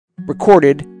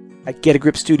Recorded at Get a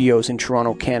Grip Studios in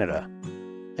Toronto, Canada.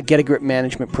 A Get a Grip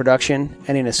management production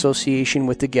and in association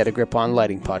with the Get a Grip on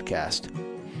Lighting podcast.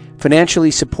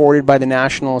 Financially supported by the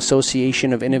National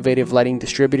Association of Innovative Lighting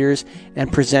Distributors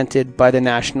and presented by the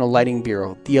National Lighting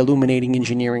Bureau, the Illuminating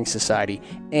Engineering Society,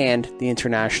 and the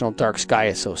International Dark Sky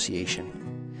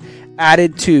Association.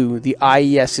 Added to the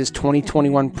IES's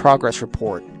 2021 Progress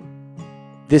Report.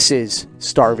 This is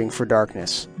Starving for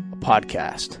Darkness, a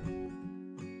podcast.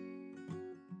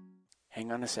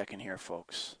 Hang on a second here,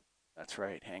 folks. That's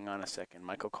right, hang on a second.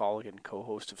 Michael Colligan,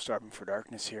 co-host of Starving for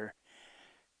Darkness here.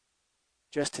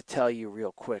 Just to tell you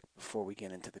real quick before we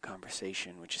get into the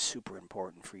conversation, which is super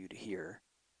important for you to hear,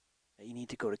 that you need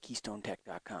to go to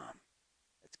KeystoneTech.com.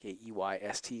 That's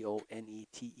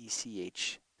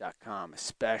KeystoneTech.com,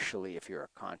 especially if you're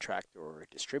a contractor or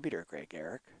a distributor, Greg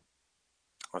Eric.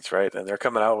 That's right, and they're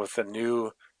coming out with a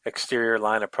new exterior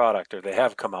line of product, or they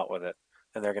have come out with it,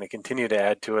 and they're going to continue to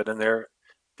add to it, and they're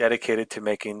dedicated to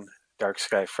making dark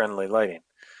sky friendly lighting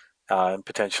and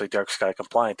potentially dark sky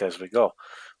compliant as we go.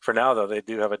 For now, though, they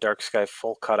do have a dark sky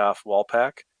full cutoff wall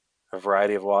pack, a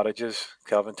variety of wattages,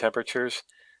 Kelvin temperatures,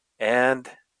 and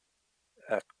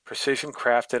a precision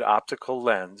crafted optical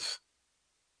lens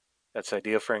that's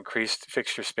ideal for increased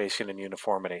fixture spacing and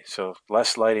uniformity. So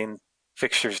less lighting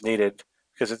fixtures needed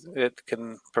because it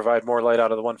can provide more light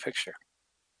out of the one fixture.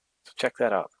 So check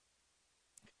that out.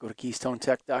 Go to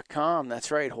KeystoneTech.com. That's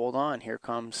right. Hold on. Here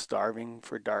comes Starving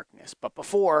for Darkness. But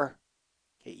before,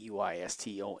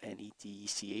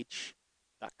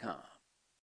 KeystoneTech.com.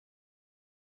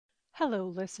 Hello,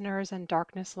 listeners and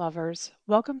darkness lovers.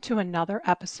 Welcome to another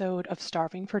episode of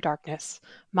Starving for Darkness.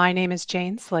 My name is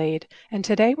Jane Slade, and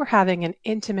today we're having an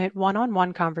intimate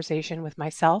one-on-one conversation with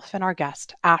myself and our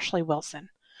guest, Ashley Wilson.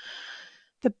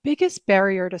 The biggest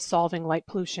barrier to solving light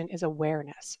pollution is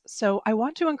awareness. So I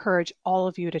want to encourage all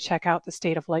of you to check out the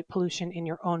state of light pollution in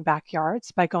your own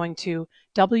backyards by going to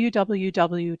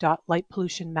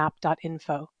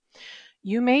www.lightpollutionmap.info.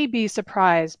 You may be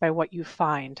surprised by what you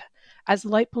find, as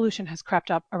light pollution has crept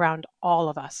up around all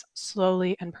of us,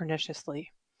 slowly and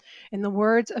perniciously. In the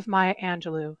words of Maya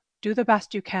Angelou, do the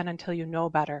best you can until you know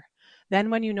better. Then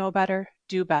when you know better,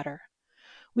 do better.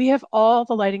 We have all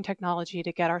the lighting technology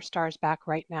to get our stars back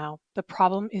right now. The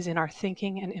problem is in our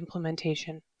thinking and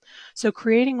implementation. So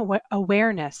creating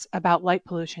awareness about light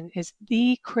pollution is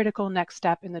the critical next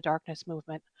step in the darkness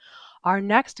movement. Our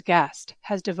next guest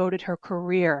has devoted her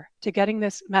career to getting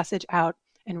this message out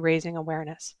and raising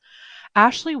awareness.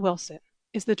 Ashley Wilson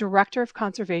is the Director of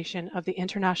Conservation of the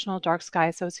International Dark Sky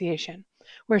Association,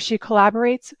 where she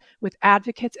collaborates with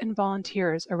advocates and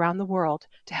volunteers around the world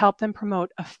to help them promote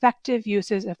effective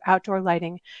uses of outdoor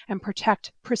lighting and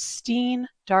protect pristine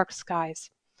dark skies.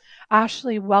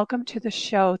 Ashley, welcome to the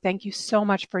show. Thank you so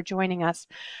much for joining us.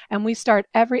 And we start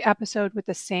every episode with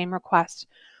the same request.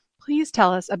 Please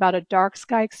tell us about a dark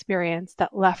sky experience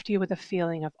that left you with a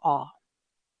feeling of awe.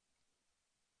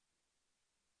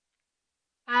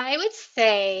 I would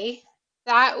say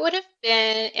that would have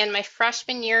been in my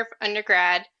freshman year of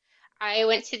undergrad. I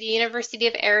went to the University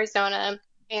of Arizona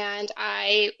and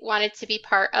I wanted to be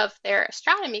part of their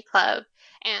astronomy club.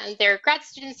 And their grad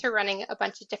students are running a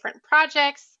bunch of different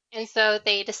projects. And so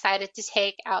they decided to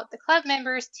take out the club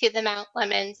members to the Mount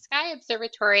Lemmon Sky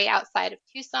Observatory outside of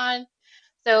Tucson.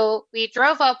 So we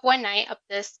drove up one night up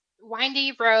this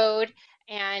windy road,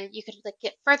 and you could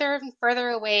get further and further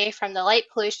away from the light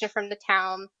pollution from the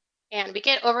town. And we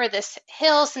get over this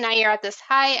hill, so now you're at this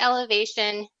high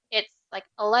elevation. It's like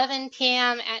 11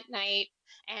 p.m. at night,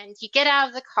 and you get out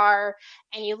of the car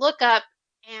and you look up,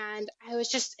 and I was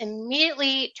just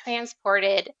immediately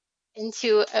transported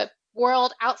into a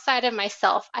world outside of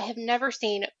myself. I have never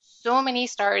seen so many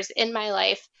stars in my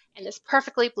life and this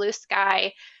perfectly blue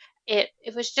sky. It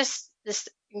was just this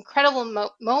incredible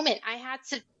moment. I had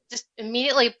to just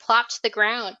immediately plop to the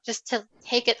ground just to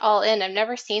take it all in. I've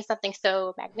never seen something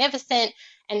so magnificent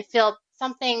and feel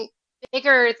something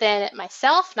bigger than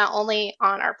myself, not only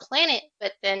on our planet,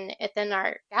 but then within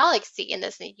our galaxy in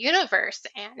this universe.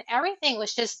 And everything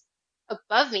was just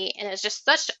above me. And it was just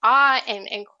such awe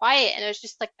and quiet. And it was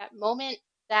just like that moment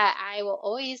that I will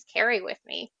always carry with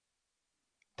me.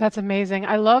 That's amazing.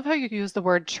 I love how you use the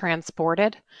word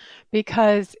transported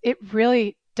because it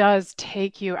really does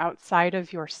take you outside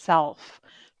of yourself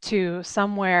to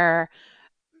somewhere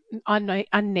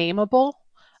unnameable.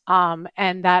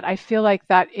 And that I feel like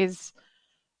that is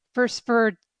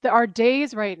for our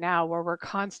days right now where we're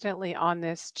constantly on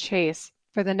this chase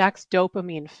for the next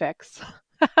dopamine fix.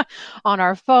 on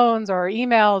our phones or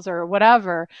emails or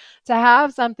whatever, to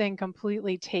have something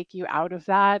completely take you out of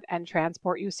that and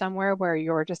transport you somewhere where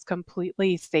you're just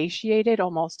completely satiated,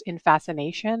 almost in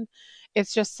fascination.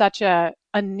 It's just such a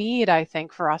need, I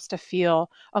think, for us to feel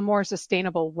a more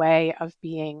sustainable way of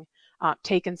being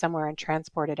taken somewhere and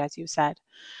transported, as you said.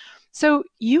 So,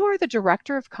 you are the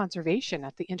Director of Conservation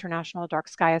at the International Dark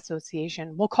Sky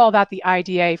Association. We'll call that the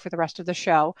IDA for the rest of the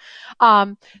show.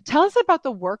 Tell us about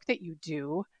the work that you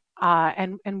do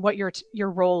and what your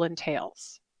role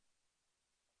entails.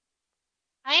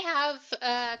 I have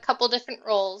a couple different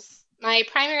roles. My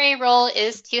primary role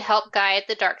is to help guide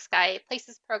the Dark Sky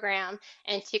Places program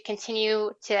and to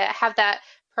continue to have that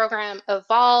program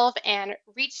evolve and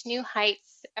reach new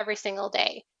heights every single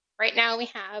day. Right now, we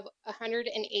have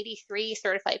 183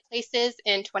 certified places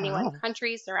in 21 Wow.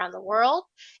 countries around the world.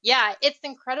 Yeah, it's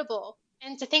incredible.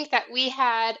 And to think that we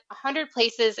had 100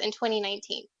 places in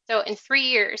 2019. So in 3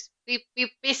 years, we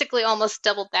basically almost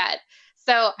doubled that.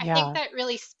 So I think Yeah. that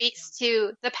really speaks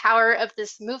to the power of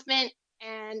this movement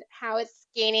and how it's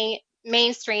gaining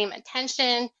mainstream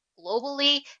attention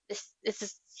globally. This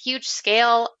is huge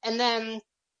scale, and then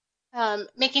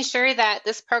making sure that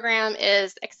this program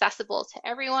is accessible to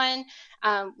everyone.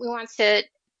 We want to,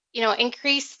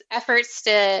 increase efforts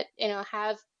to,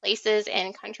 have places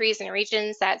and countries and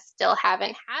regions that still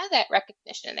haven't had that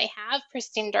recognition. They have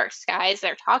pristine dark skies.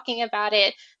 They're talking about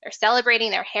it. They're celebrating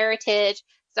their heritage.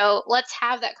 So let's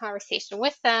have that conversation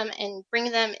with them and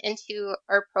bring them into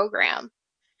our program.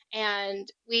 And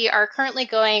we are currently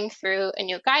going through a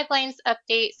new guidelines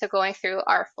update. So going through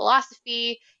our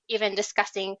philosophy, even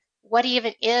discussing what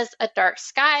even is a dark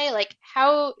sky, like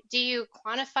how do you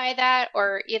quantify that,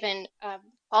 or even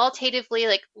qualitatively,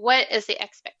 like what is the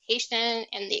expectation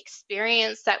and the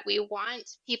experience that we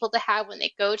want people to have when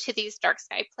they go to these dark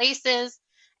sky places,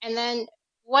 and then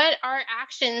what are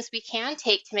actions we can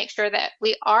take to make sure that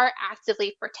we are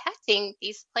actively protecting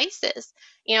these places.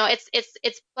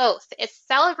 It's both. It's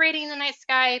celebrating the night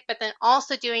sky, but then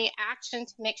also doing action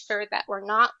to make sure that we're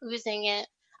not losing it,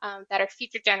 that our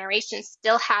future generations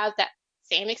still have that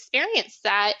same experience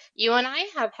that you and I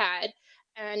have had,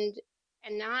 and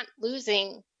not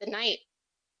losing the night.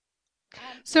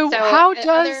 So So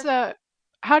other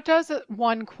how does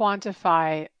one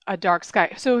quantify a dark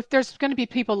sky? So if there's going to be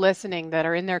people listening that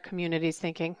are in their communities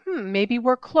thinking, maybe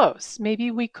we're close,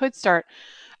 maybe we could start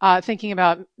thinking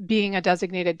about being a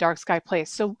designated dark sky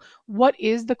place. So what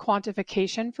is the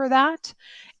quantification for that,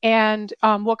 and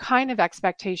what kind of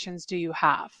expectations do you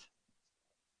have?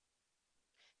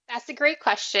 That's a great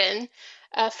question.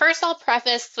 First, I'll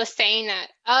preface with saying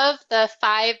that of the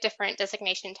 5 different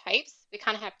designation types, we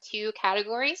kind of have 2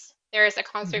 categories. There is a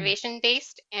Hmm.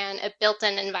 conservation-based and a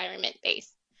built-in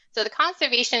environment-based. So the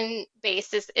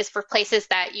conservation-based is for places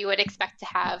that you would expect to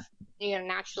have,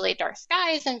 naturally dark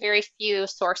skies and very few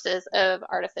sources of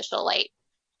artificial light.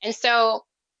 And so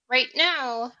right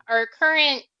now, our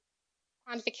current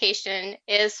quantification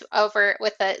is over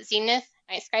with a zenith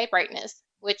night sky brightness,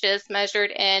 which is measured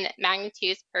in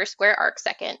magnitudes per square arc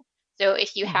second. So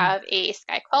if you Hmm. have a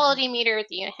sky quality meter,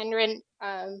 the Henry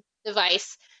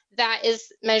device, that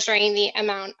is measuring the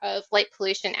amount of light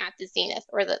pollution at the zenith,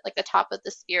 or the top of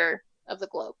the sphere of the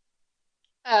globe.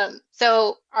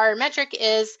 So our metric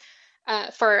is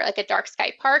for like a dark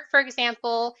sky park, for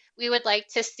example, we would like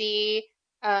to see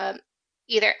um,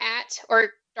 either at or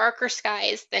darker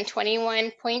skies than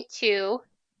 21.2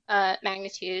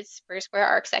 magnitudes per square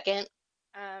arc second.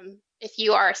 If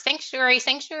you are a sanctuary,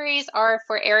 sanctuaries are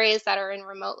for areas that are in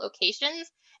remote locations,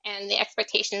 and the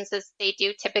expectations is they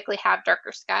do typically have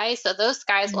darker skies. So those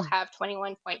skies will have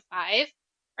 21.5.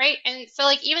 Right. And so,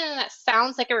 like, even though that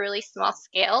sounds like a really small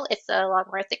scale, it's a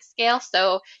logarithmic scale.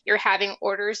 So you're having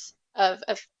orders of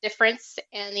difference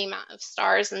in the amount of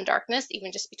stars and darkness,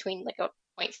 even just between like a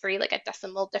 0.3, like a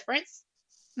decimal difference.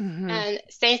 Hmm. And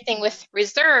same thing with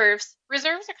reserves.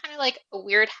 Reserves are kind of like a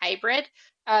weird hybrid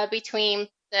between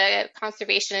the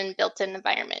conservation and built-in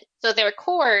environment. So their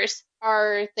cores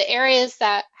are the areas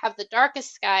that have the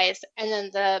darkest skies, and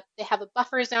then they have a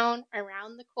buffer zone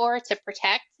around the core to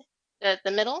protect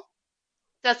the middle.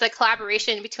 So it's a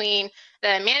collaboration between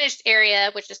the managed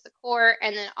area, which is the core,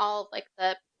 and then all of like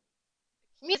the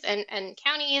communities and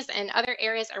counties and other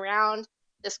areas around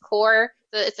this core.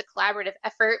 So it's a collaborative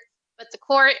effort, but the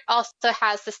core also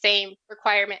has the same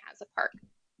requirement as a park.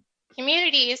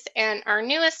 Communities and our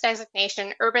newest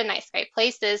designation, urban night sky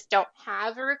places, don't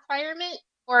have a requirement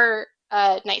for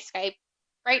night sky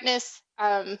brightness,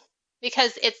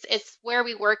 because it's where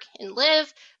we work and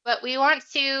live, but we want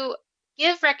to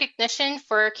give recognition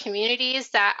for communities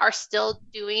that are still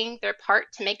doing their part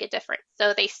to make a difference.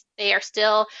 So they are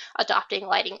still adopting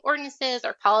lighting ordinances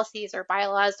or policies or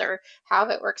bylaws or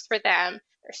however it works for them.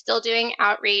 They're still doing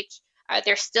outreach.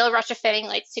 They're still retrofitting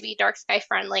lights to be dark sky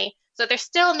friendly. So they're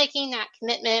still making that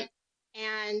commitment.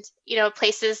 And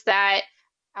places that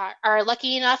are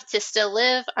lucky enough to still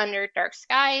live under dark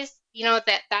skies,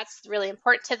 that's really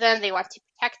important to them. They want to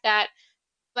protect that.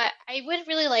 But I would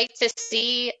really like to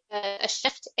see a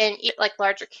shift in like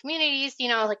larger communities,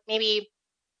 like maybe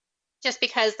just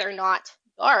because they're not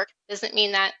dark doesn't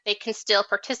mean that they can still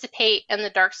participate in the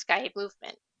dark sky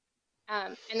movement.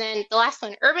 And then the last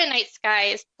one, urban night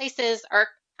skies, places are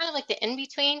kind of like the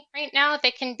in-between right now.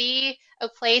 They can be a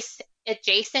place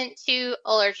adjacent to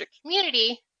a larger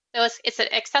community. So it's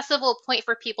an accessible point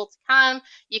for people to come.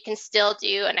 You can still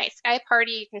do a night sky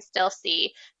party. You can still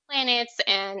see planets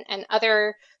and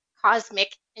other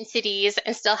cosmic entities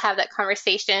and still have that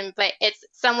conversation, but it's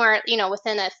somewhere,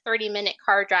 within a 30-minute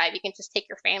car drive. You can just take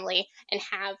your family and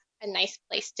have a nice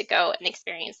place to go and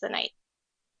experience the night.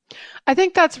 I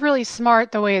think that's really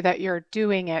smart the way that you're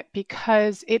doing it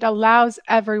because it allows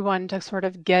everyone to sort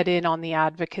of get in on the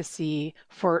advocacy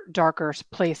for darker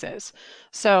places.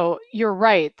 So you're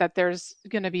right that there's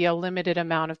going to be a limited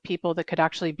amount of people that could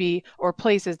actually be, or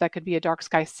places that could be a dark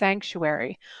sky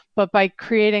sanctuary. But by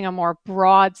creating a more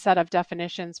broad set of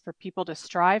definitions for people to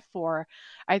strive for,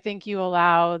 I think you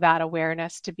allow that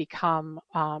awareness to become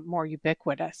more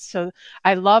ubiquitous. So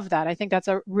I love that. I think that's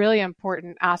a really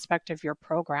important aspect of your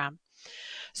program.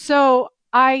 So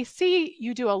I see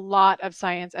you do a lot of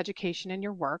science education in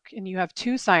your work, and you have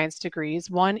two science degrees,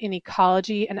 one in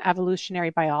ecology and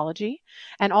evolutionary biology,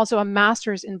 and also a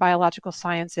master's in biological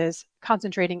sciences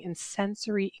concentrating in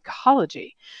sensory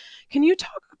ecology. Can you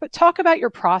talk about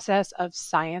your process of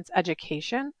science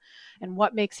education and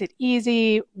what makes it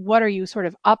easy? What are you sort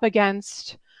of up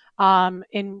against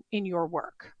in your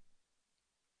work?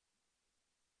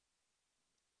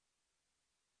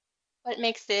 What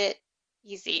makes it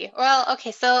easy? Well,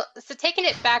 okay, so taking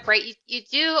it back, right? You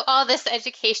do all this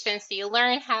education, so you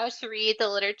learn how to read the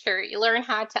literature, you learn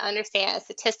how to understand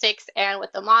statistics and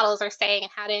what the models are saying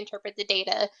and how to interpret the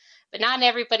data, but not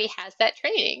everybody has that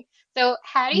training. So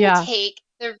how do you Yeah, take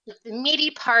the meaty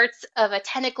parts of a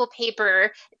technical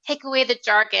paper, take away the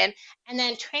jargon, and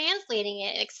then translating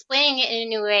it and explaining it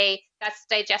in a way that's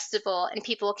digestible and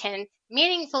people can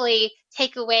meaningfully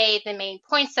take away the main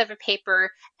points of a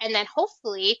paper and then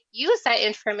hopefully use that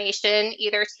information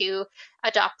either to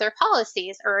adopt their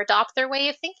policies or adopt their way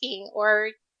of thinking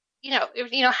or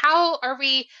how are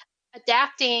we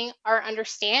adapting our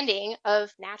understanding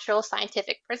of natural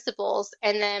scientific principles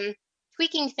and then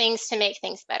tweaking things to make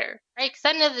things better, right? Because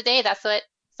at the end of the day, that's what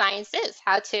science is: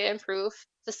 how to improve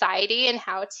society and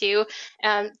how to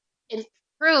um,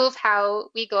 improve how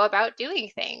we go about doing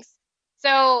things.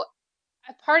 So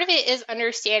a part of it is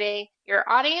understanding your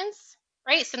audience,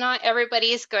 right? So not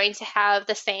everybody is going to have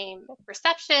the same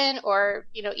perception or,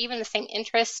 even the same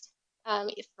interest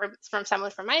from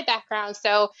someone from my background.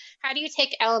 So how do you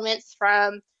take elements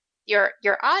from your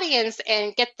audience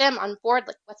and get them on board?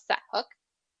 Like, what's that hook?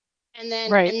 and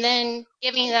then right. and then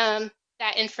giving them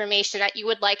that information that you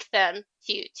would like them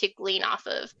to glean off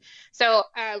of. So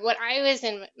what I was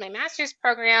in my master's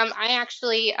program, I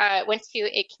actually went to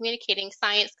a communicating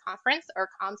science conference or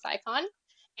ComSciCon,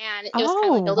 and it was kind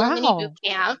of like Oh, a little mini boot wow.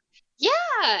 camp.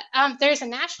 Yeah, there's a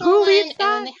national Who one, leads and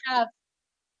then that? they have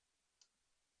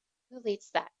who leads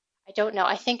that? I don't know.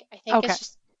 I think Okay. it's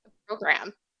just a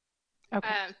program.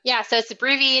 Okay. Yeah, so it's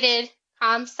abbreviated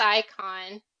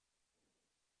ComSciCon.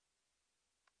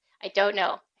 I don't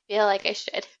know. I feel like I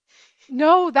should.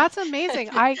 No, that's amazing.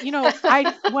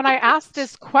 When I asked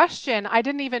this question, I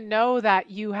didn't even know that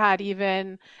you had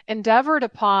even endeavored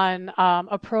upon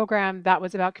a program that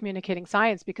was about communicating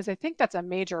science because I think that's a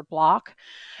major block.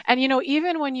 And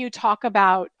even when you talk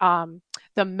about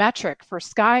the metric for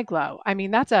sky glow, I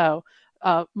mean that's a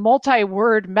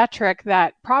multi-word metric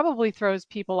that probably throws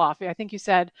people off. I think you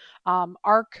said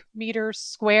arc meters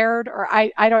squared, or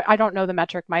I don't know the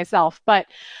metric myself, but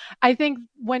I think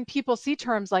when people see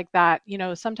terms like that,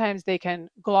 sometimes they can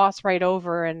gloss right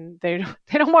over and they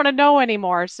they don't want to know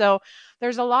anymore. So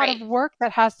there's a lot Right. of work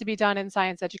that has to be done in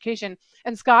science education.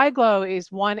 And sky glow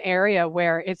is one area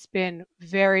where it's been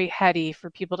very heady for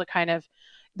people to kind of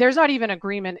there's not even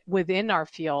agreement within our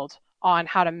field on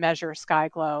how to measure sky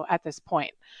glow at this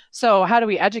point. So how do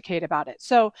we educate about it?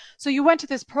 So you went to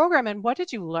this program and what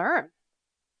did you learn?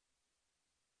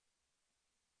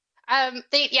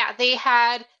 They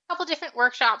had a couple different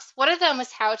workshops. One of them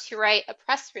was how to write a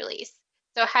press release.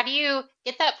 So how do you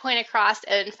get that point across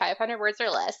in 500 words or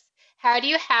less? how do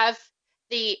you have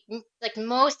the like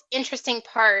most interesting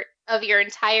part of your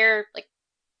entire like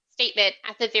statement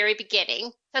at the very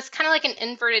beginning. So it's kind of like an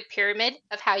inverted pyramid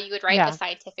of how you would write a Yeah,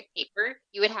 scientific paper.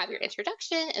 You would have your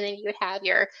introduction, and then you would have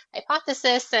your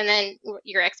hypothesis, and then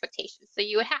your expectations. So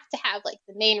you would have to have like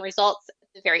the main results at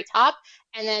the very top,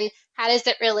 and then how does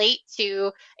it relate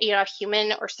to a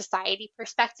human or society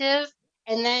perspective,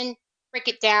 and then break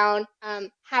it down.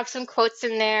 Have some quotes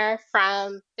in there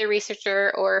from the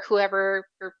researcher or whoever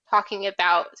you're talking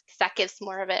about, because that gives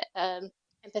more of it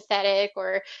empathetic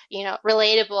or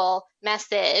relatable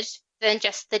message than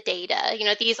just the data.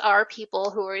 These are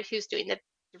people who's doing the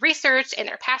research and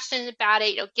they're passionate about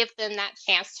it. Give them that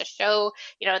chance to show,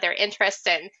 their interest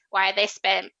and why they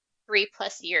spent 3+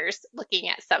 years looking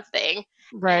at something.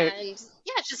 right. And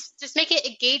yeah, just make it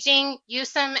engaging. Use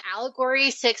some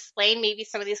allegories to explain maybe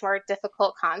some of these more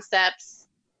difficult concepts.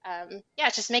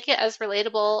 Yeah, just make it as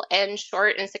relatable and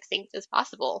short and succinct as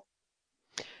possible.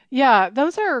 Yeah,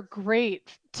 those are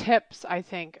great tips, I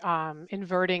think,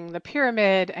 inverting the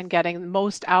pyramid and getting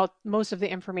most of the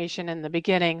information in the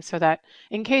beginning so that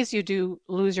in case you do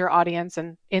lose your audience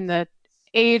and in the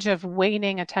age of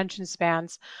waning attention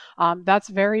spans, that's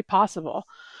very possible.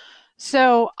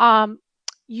 So,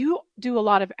 you do a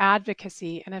lot of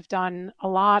advocacy and have done a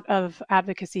lot of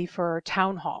advocacy for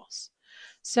town halls.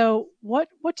 So, what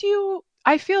do you,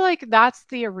 I feel like that's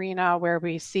the arena where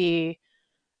we see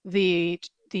the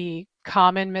the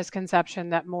common misconception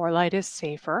that more light is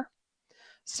safer.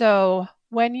 So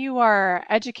when you are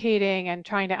educating and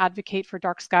trying to advocate for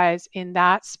dark skies in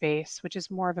that space, which is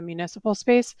more of a municipal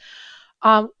space,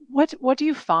 what do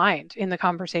you find in the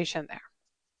conversation there?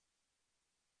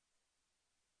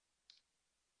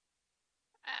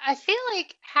 I feel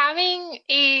like having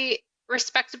a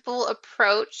respectable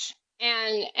approach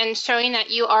and showing that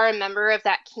you are a member of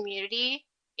that community,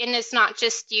 and it's not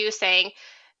just you saying,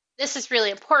 this is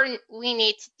really important, we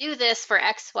need to do this for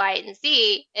X, Y, and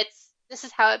Z. It's this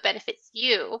is how it benefits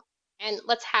you. And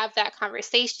let's have that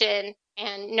conversation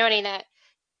and noting that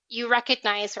you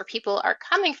recognize where people are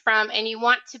coming from and you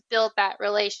want to build that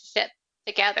relationship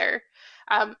together.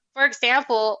 For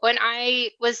example, when I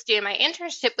was doing my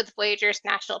internship with Voyageurs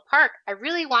National Park, I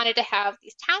really wanted to have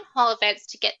these town hall events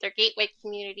to get their gateway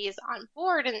communities on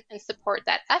board and support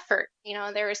that effort.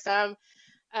 There was some,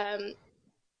 um,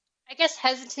 I guess,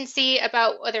 hesitancy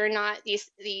about whether or not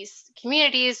these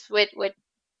communities would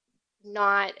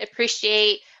not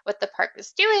appreciate what the park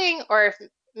was doing, or if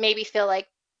maybe feel like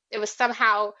it was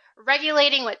somehow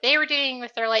regulating what they were doing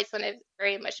with their lights when it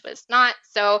very much was not.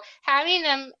 So having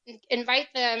them invite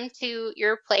them to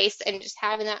your place and just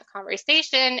having that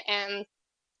conversation and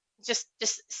just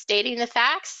stating the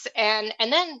facts, and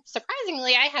then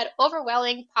surprisingly I had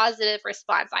overwhelming positive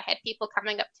response. I had people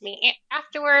coming up to me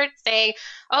afterwards saying,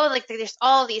 oh, like there's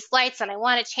all these lights and I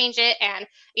want to change it, and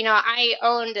I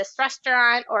own this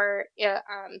restaurant or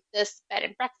this bed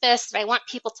and breakfast and I want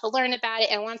people to learn about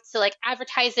it and want to like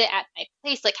advertise it at my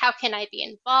place, like how can I be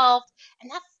involved?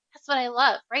 And that's what I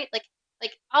love, right? Like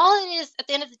all it is at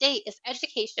the end of the day is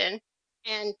education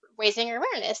and raising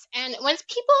awareness. And once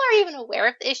people are even aware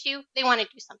of the issue, they want to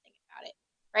do something about it,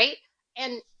 right?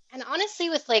 And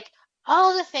honestly, with like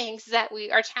all the things that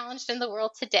we are challenged in the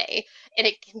world today, and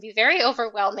it can be very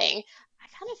overwhelming, I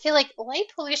kind of feel like light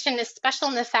pollution is special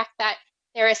in the fact that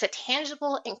there is a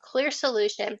tangible and clear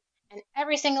solution, and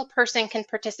every single person can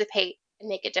participate and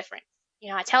make a difference.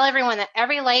 I tell everyone that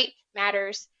every light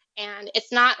matters, and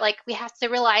it's not like we have to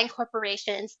rely on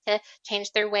corporations to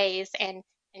change their ways and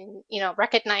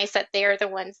recognize that they are the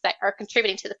ones that are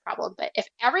contributing to the problem. But if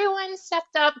everyone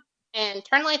stepped up and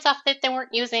turned lights off that they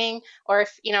weren't using, or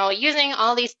if using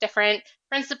all these different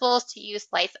principles to use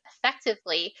lights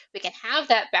effectively, we can have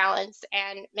that balance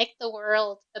and make the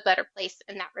world a better place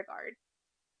in that regard.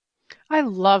 I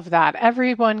love that.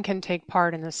 Everyone can take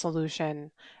part in the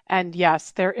solution. And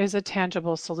yes, there is a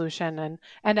tangible solution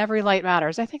and every light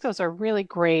matters. I think those are really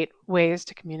great ways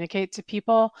to communicate to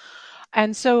people.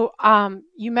 And so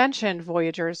you mentioned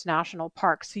Voyageurs National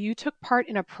Park. So you took part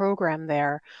in a program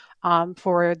there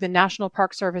for the National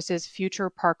Park Service's Future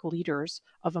Park Leaders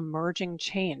of Emerging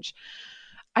Change.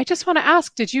 I just want to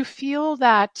ask, did you feel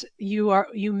that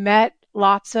you met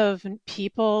lots of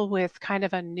people with kind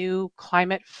of a new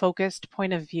climate focused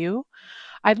point of view?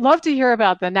 I'd love to hear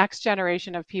about the next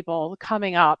generation of people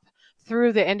coming up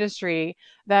through the industry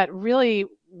that really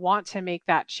want to make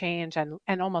that change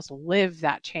and almost live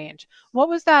that change. What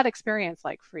was that experience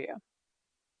like for you?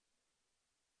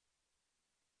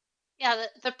 Yeah,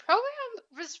 the program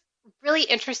was really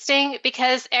interesting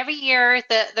because every year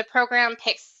the program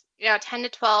picks 10 to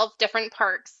 12 different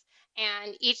parks,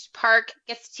 and each park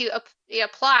gets to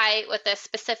apply with a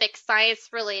specific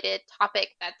science-related topic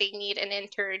that they need an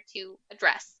intern to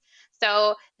address.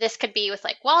 So this could be with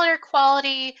like water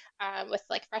quality, with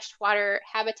like freshwater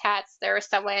habitats. There was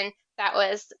someone that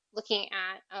was looking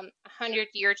at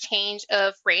 100-year change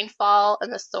of rainfall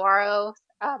in the Sonoran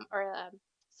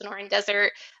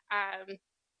Desert. Um,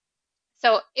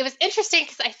 so it was interesting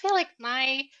because I feel like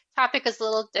my topic is a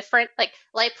little different. Like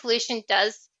light pollution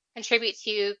does contribute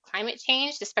to climate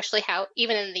change, especially how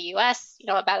even in the US,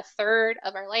 about a third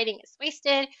of our lighting is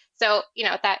wasted. So,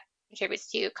 that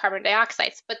contributes to carbon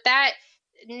dioxide. But that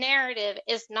narrative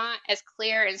is not as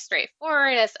clear and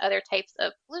straightforward as other types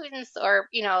of pollutants or,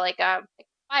 like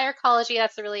fire ecology.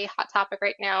 That's a really hot topic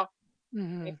right now.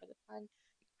 Hmm. Sorry for the pun.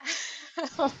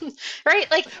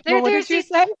 Right? Like Well, what there's did you these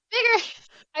say? bigger.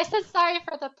 I said sorry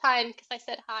for the pun because I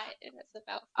said hot and it's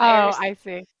about Oh, fires. I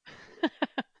see.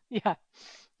 Yeah,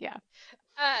 yeah,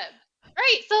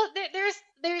 Right. So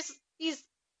there's these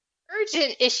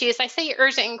urgent issues. I say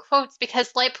urgent in quotes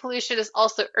because light pollution is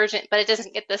also urgent, but it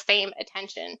doesn't get the same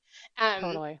attention. Um,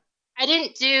 totally. I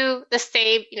didn't do the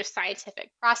same,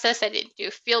 scientific process. I didn't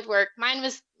do field work. Mine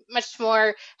was much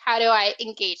more how do I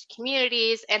engage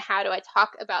communities and how do I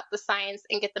talk about the science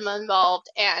and get them involved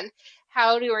and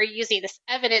how do we using this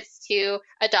evidence to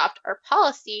adopt our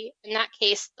policy, in that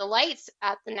case, the lights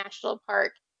at the national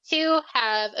park, to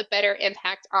have a better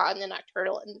impact on the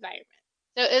nocturnal environment.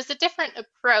 So it was a different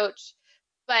approach,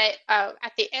 but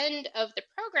at the end of the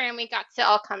program, we got to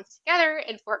all come together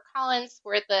in Fort Collins,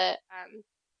 where the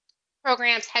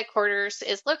program's headquarters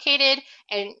is located,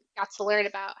 and got to learn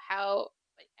about how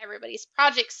everybody's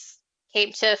projects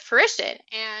came to fruition.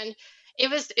 And it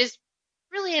was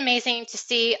really amazing to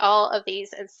see all of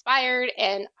these inspired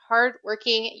and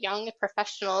hardworking young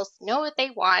professionals know what they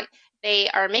want. They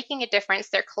are making a difference.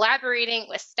 They're collaborating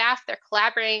with staff. They're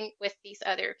collaborating with these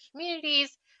other communities.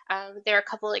 There are a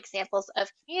couple of examples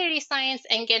of community science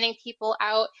and getting people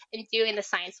out and doing the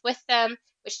science with them,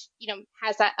 which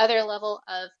has that other level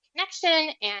of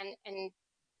connection and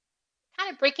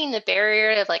kind of breaking the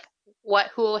barrier of like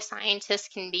who a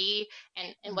scientist can be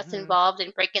and what's Hmm. involved in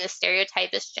breaking the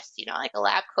stereotype is just like a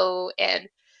lab coat and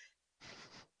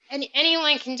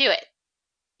anyone can do it.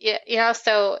 Yeah,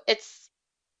 so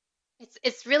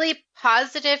it's really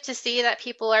positive to see that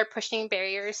people are pushing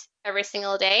barriers every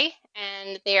single day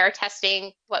and they are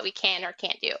testing what we can or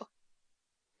can't do.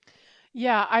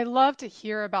 Yeah, I love to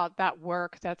hear about that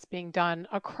work that's being done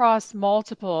across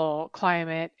multiple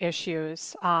climate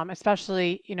issues,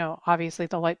 especially, obviously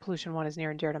the light pollution one is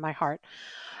near and dear to my heart.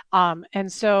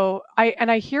 And so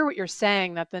I hear what you're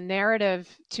saying that the narrative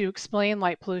to explain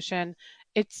light pollution,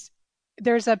 it's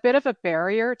there's a bit of a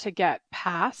barrier to get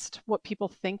past what people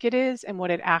think it is and what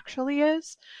it actually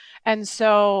is. And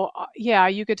so, yeah,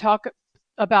 you could talk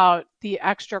about the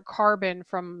extra carbon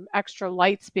from extra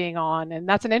lights being on, and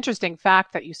that's an interesting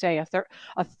fact that you say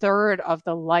a third of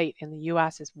the light in the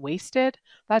U.S. is wasted.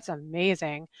 That's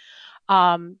amazing.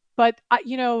 But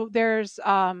there's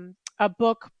a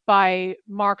book by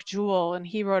Mark Jewell, and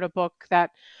he wrote a book that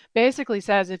basically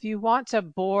says if you want to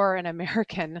bore an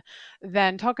American,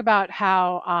 then talk about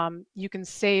how you can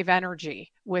save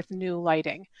energy with new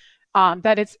lighting.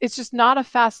 That it's just not a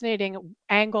fascinating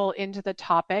angle into the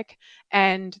topic,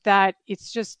 and that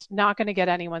it's just not going to get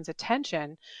anyone's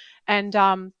attention. And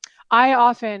I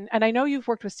often, and I know you've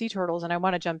worked with sea turtles, and I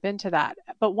want to jump into that.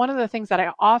 But one of the things that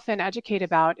I often educate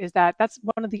about is that that's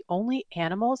one of the only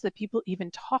animals that people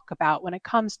even talk about when it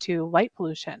comes to light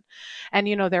pollution. And,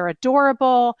 they're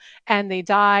adorable and they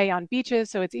die on beaches,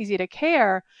 so it's easy to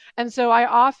care. And so I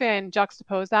often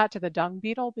juxtapose that to the dung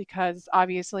beetle because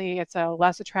obviously it's a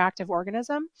less attractive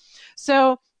organism.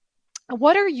 So,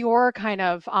 what are your kind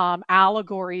of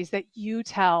allegories that you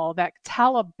tell that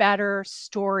tell a better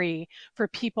story for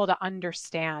people to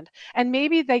understand? And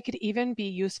maybe they could even be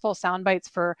useful sound bites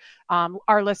for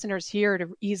our listeners here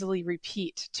to easily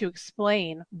repeat to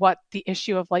explain what the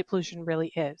issue of light pollution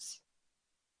really is.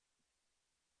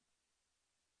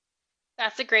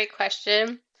 That's a great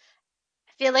question.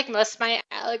 I feel like most of my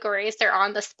allegories are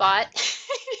on the spot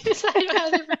because I don't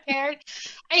have them prepared.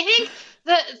 I think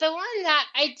the one that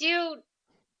I do,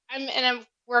 I'm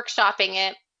workshopping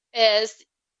it, is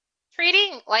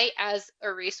treating light as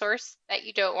a resource that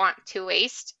you don't want to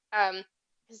waste.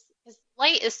 Because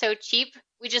light is so cheap,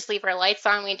 we just leave our lights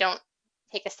on. We don't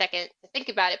take a second to think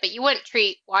about it. But you wouldn't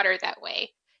treat water that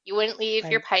way. You wouldn't leave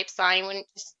your Right. pipes on. You wouldn't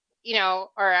just,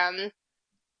 or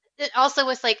it also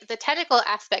was like the technical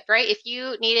aspect, right? If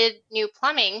you needed new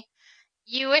plumbing,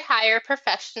 you would hire a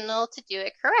professional to do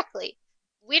it correctly.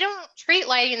 we don't treat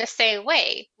lighting the same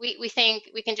way. We think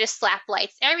we can just slap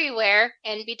lights everywhere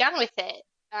and be done with it.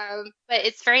 But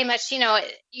it's very much,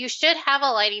 you should have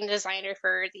a lighting designer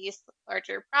for these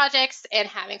larger projects and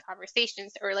having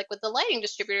conversations, or like with the lighting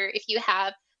distributor, if you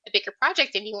have a bigger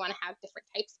project and you want to have different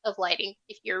types of lighting,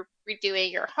 if you're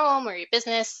redoing your home or your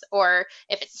business, or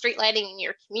if it's street lighting in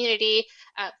your community,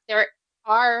 there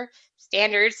are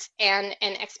standards and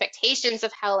expectations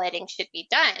of how lighting should be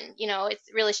done. It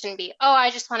really shouldn't be, oh,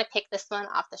 I just want to pick this one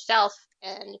off the shelf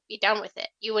and be done with it.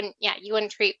 You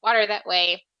wouldn't treat water that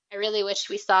way. I really wish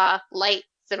we saw light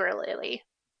similarly.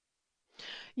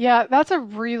 Yeah, that's a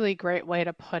really great way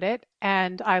to put it.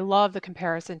 And I love the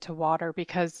comparison to water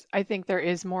because I think there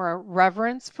is more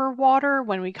reverence for water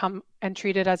when we come and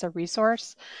treat it as a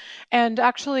resource. And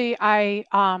actually, I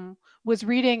was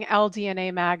reading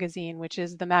LDNA magazine, which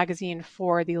is the magazine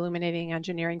for the Illuminating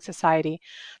Engineering Society.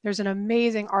 There's an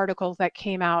amazing article that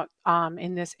came out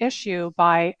in this issue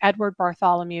by Edward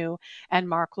Bartholomew and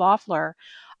Mark Loeffler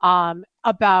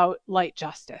about light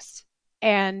justice.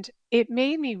 And it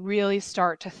made me really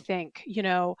start to think,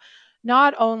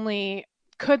 not only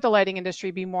could the lighting industry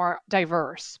be more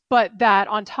diverse, but that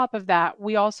on top of that,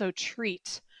 we also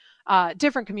treat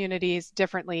different communities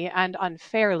differently and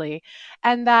unfairly.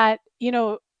 And that,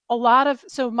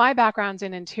 so my background's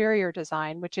in interior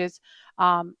design, which is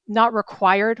not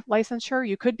required licensure.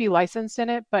 You could be licensed in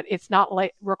it, but it's not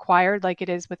required like it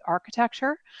is with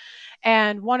architecture.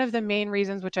 And one of the main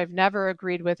reasons, which I've never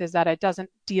agreed with, is that it doesn't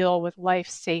deal with life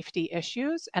safety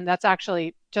issues. And that's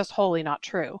actually just wholly not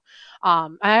true. I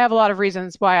have a lot of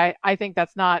reasons why I think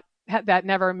that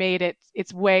never made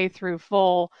its way through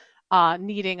full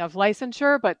needing of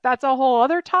licensure, but that's a whole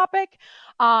other topic.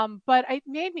 But it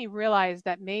made me realize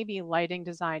that maybe lighting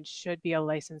design should be a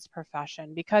licensed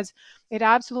profession because it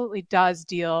absolutely does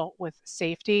deal with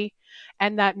safety,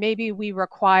 and that maybe we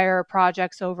require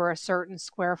projects over a certain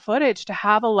square footage to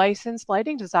have a licensed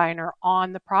lighting designer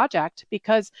on the project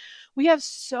because we have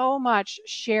so much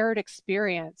shared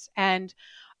experience and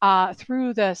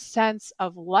through the sense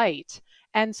of light.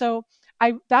 And so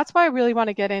that's why I really want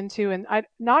to get into, and I'm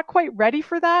not quite ready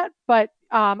for that, but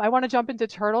I want to jump into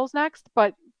turtles next.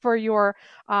 But for your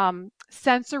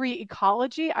sensory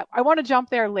ecology, I want to jump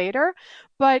there later.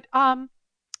 But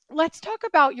let's talk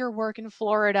about your work in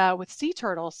Florida with sea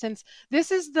turtles, since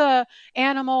this is the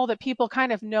animal that people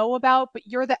kind of know about, but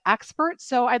you're the expert.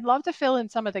 So I'd love to fill in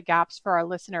some of the gaps for our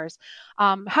listeners.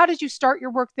 How did you start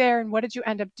your work there, and what did you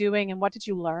end up doing, and what did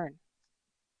you learn?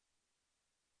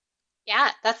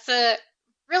 Yeah, that's a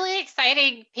really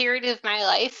exciting period of my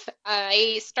life.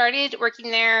 I started working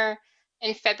there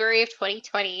in February of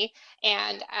 2020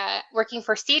 and working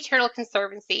for Sea Turtle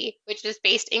Conservancy, which is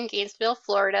based in Gainesville,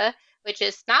 Florida, which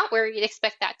is not where you'd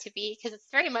expect that to be because it's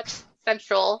very much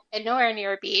central and nowhere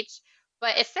near a beach.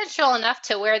 But it's central enough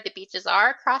to where the beaches are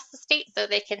across the state so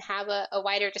they can have a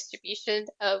wider distribution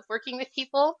of working with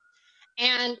people.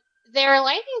 And their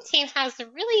lighting team has a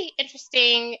really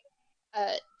interesting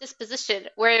disposition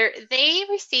where they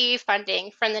receive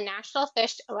funding from the National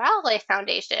Fish and Wildlife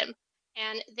Foundation.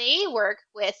 And they work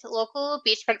with local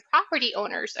beachfront property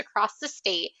owners across the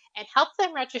state and help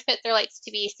them retrofit their lights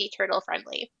to be sea turtle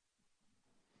friendly.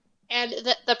 And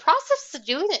the process of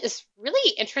doing it is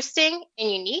really interesting and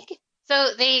unique. So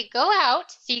they go out,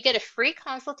 so you get a free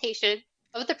consultation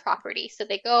of the property. So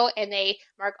they go and they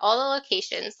mark all the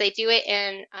locations. They do it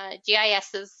in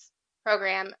GIS's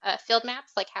program, field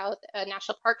maps, like how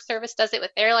National Park Service does it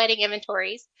with their lighting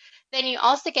inventories. Then you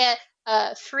also get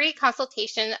a free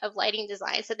consultation of lighting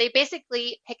design. So they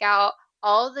basically pick out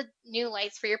all the new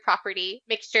lights for your property,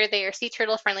 make sure they are sea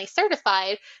turtle friendly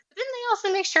certified, but then they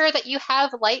also make sure that you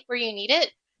have light where you need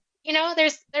it.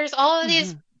 There's all of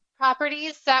these Mhm.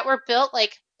 properties that were built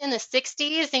like in the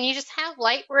 60s and you just have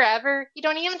light wherever. You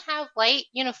don't even have light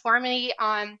uniformity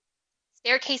on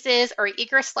staircases, or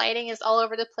egress lighting is all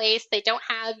over the place. They don't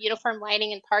have uniform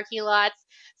lighting in parking lots.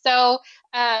 So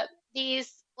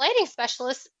these lighting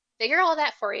specialists figure all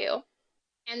that for you,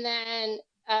 and then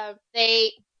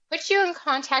they put you in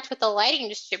contact with the lighting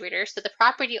distributor. So the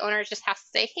property owner just has to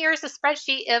say, here's a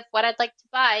spreadsheet of what I'd like to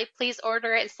buy. Please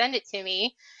order it and send it to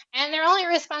me. And their only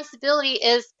responsibility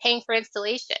is paying for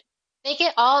installation. They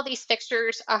get all these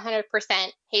fixtures 100%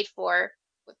 paid for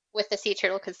with the Sea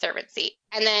Turtle Conservancy.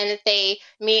 And then they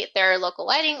meet their local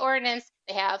lighting ordinance.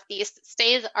 They have these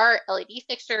state-of-the-art LED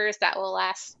fixtures that will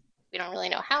last, we don't really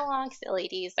know how long because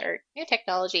LEDs are new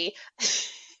technology.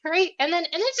 Right? And then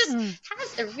it just Mm.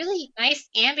 has a really nice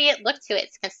ambient look to it.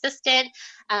 It's consistent.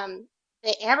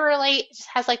 The amber light just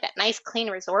has like that nice clean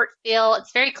resort feel.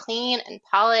 It's very clean and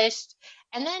polished.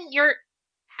 And then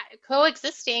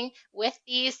coexisting with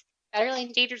these federally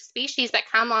endangered species that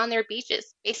come on their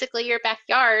beaches, basically your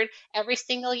backyard, every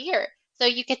single year. So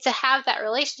you get to have that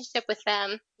relationship with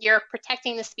them. You're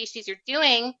protecting the species, you're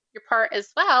doing your part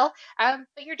as well,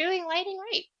 but you're doing lighting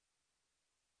right.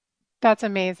 That's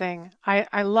amazing.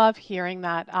 I love hearing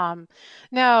that.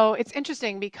 No, it's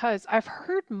interesting because I've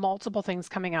heard multiple things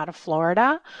coming out of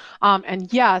Florida.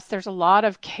 And yes, there's a lot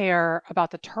of care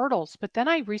about the turtles, but then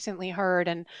I recently heard,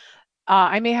 and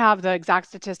I may have the exact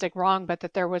statistic wrong, but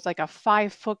that there was like a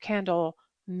 5 foot candle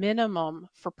minimum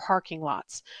for parking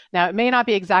lots. Now, it may not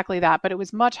be exactly that, but it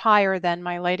was much higher than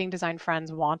my lighting design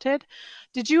friends wanted.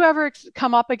 Did you ever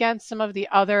come up against some of the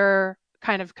other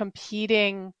kind of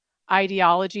competing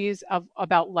ideologies of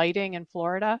about lighting in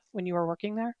Florida when you were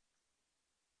working there?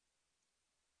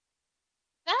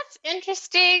 That's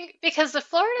interesting because the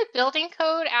Florida Building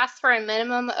Code asks for a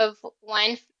minimum of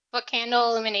 1 foot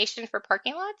candle illumination for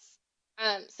parking lots.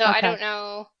 So I Okay. don't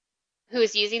know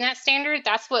who's using that standard.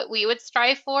 That's what we would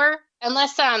strive for,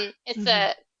 unless it's Hmm.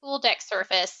 a pool deck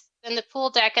surface. Then the pool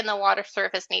deck and the water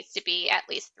surface needs to be at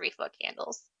least 3 foot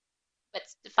candles, but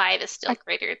 5 is still I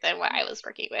greater than what I was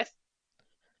working with.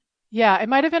 Yeah, it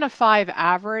might have been a 5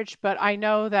 average, but I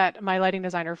know that my lighting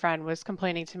designer friend was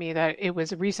complaining to me that it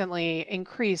was recently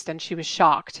increased and she was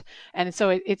shocked. And so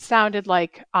it sounded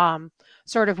like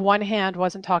sort of one hand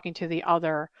wasn't talking to the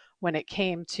other when it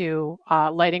came to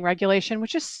lighting regulation,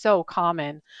 which is so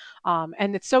common.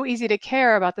 And it's so easy to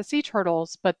care about the sea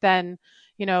turtles, but then,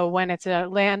 when it's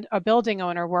a building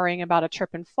owner worrying about a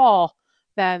trip and fall,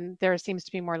 then there seems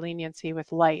to be more leniency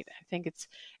with light. I think it's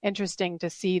interesting to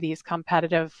see these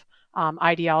competitive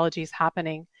ideologies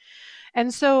happening.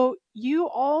 And so you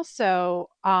also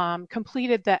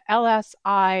completed the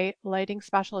LSI Lighting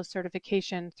Specialist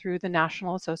certification through the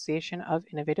National Association of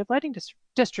Innovative Lighting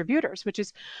Distributors, which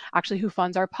is actually who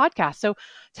funds our podcast. So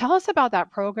tell us about that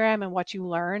program and what you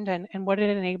learned and what it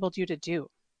enabled you to do.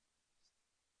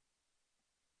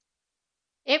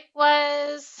 It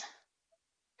was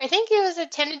I think it was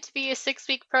intended to be a 6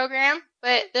 week program,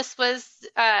 but this was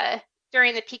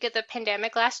during the peak of the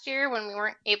pandemic last year when we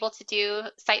weren't able to do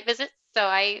site visits. So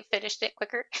I finished it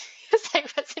quicker because I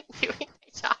wasn't doing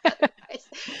my job otherwise.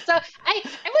 So I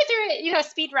went through it,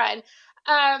 speed run.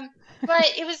 Um, but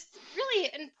it was really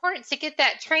important to get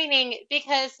that training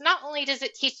because not only does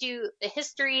it teach you the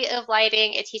history of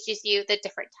lighting, it teaches you the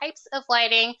different types of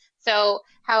lighting. So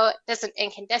how does an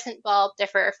incandescent bulb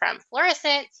differ from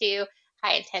fluorescent to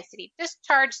high intensity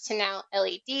discharge to now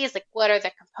LEDs, like what are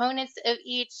the components of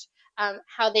each,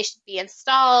 how they should be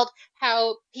installed,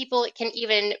 how people can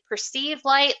even perceive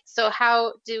light. So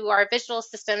how do our visual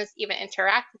systems even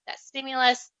interact with that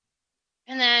stimulus?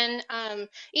 And then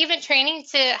even training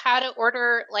to how to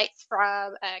order lights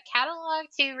from a catalog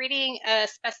to reading a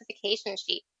specification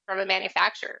sheet from a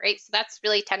manufacturer, right? So that's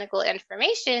really technical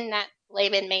information that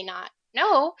layman may not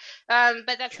know,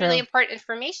 but that's really True. important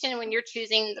information when you're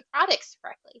choosing the products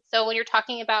correctly. So when you're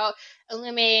talking about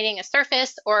illuminating a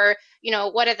surface or,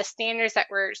 what are the standards that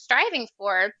we're striving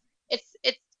for, it's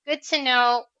good to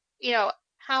know, you know,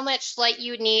 how much light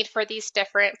you need for these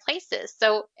different places.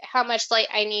 So how much light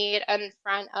I need in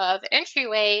front of an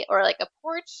entryway or like a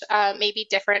porch may be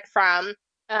different from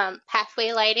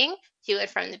pathway lighting to and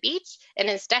from the beach, and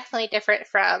is definitely different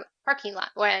from parking lot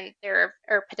when there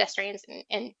are pedestrians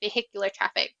and vehicular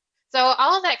traffic. So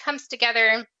all of that comes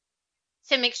together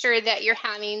to make sure that you're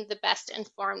having the best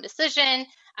informed decision,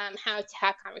 how to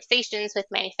have conversations with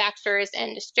manufacturers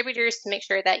and distributors to make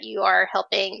sure that you are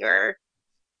helping your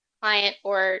client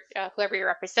or whoever you're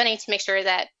representing to make sure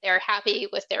that they're happy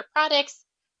with their products.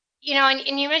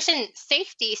 And you mentioned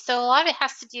safety. So a lot of it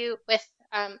has to do with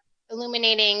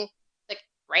illuminating the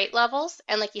bright levels.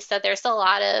 And like you said, there's a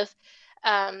lot of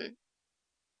um,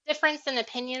 difference in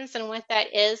opinions and what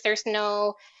that is. There's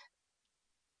no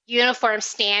uniform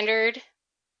standard,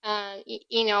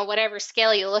 whatever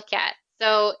scale you look at.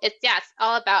 So it's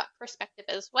all about perspective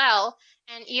as well.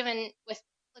 And even with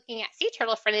looking at sea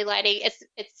turtle friendly lighting,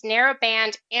 it's narrow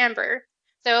band amber.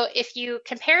 So if you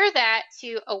compare that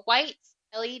to a white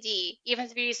LED, even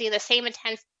if you're using the same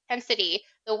intensity,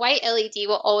 the white LED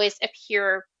will always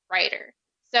appear brighter.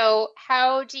 So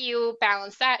how do you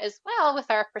balance that as well with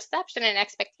our perception and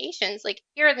expectations? Like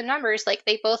here are the numbers, like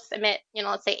they both emit,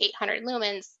 let's say 800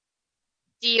 lumens.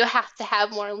 Do you have to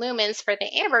have more lumens for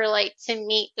the amber light to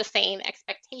meet the same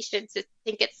expectations? I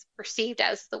think it's perceived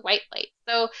as the white light.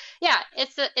 So yeah,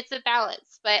 it's a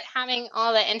balance, but having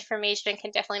all the information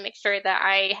can definitely make sure that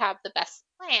I have the best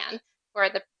plan for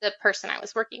the person I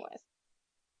was working with.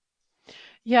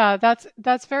 Yeah,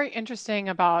 that's very interesting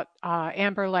about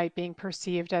amber light being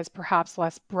perceived as perhaps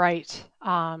less bright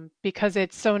because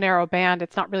it's so narrow band.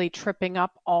 It's not really tripping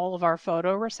up all of our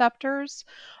photoreceptors,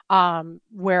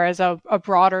 whereas a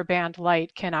broader band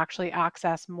light can actually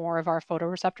access more of our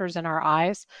photoreceptors in our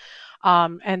eyes.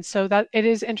 And so that it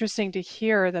is interesting to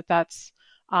hear that that's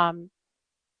um,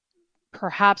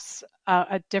 perhaps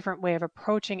a different way of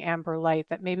approaching amber light,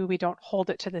 that maybe we don't hold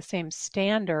it to the same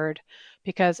standard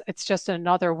because it's just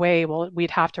another way. Well,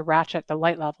 we'd have to ratchet the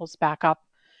light levels back up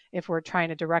if we're trying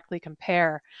to directly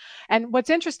compare. And what's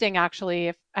interesting actually,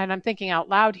 if and I'm thinking out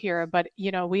loud here, but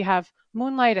we have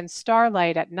moonlight and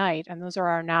starlight at night, and those are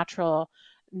our natural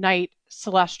night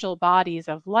celestial bodies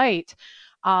of light.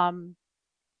 Um,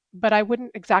 but I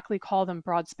wouldn't exactly call them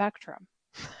broad spectrum.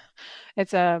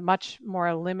 It's a much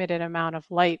more limited amount of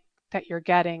light that you're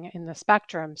getting in the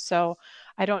spectrum. So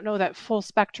I don't know that full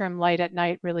spectrum light at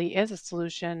night really is a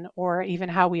solution or even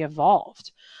how we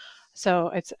evolved. So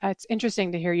it's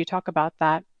interesting to hear you talk about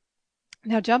that.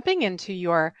 Now jumping into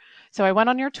so I went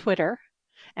on your Twitter,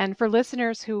 and for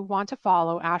listeners who want to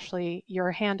follow Ashley,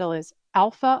 your handle is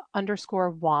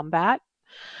alpha_wombat.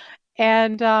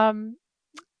 And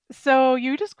so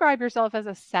you describe yourself as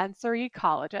a sensory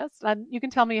ecologist, and you can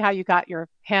tell me how you got your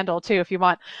handle too if you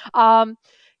want. Um,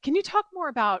 can you talk more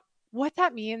about what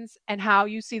that means and how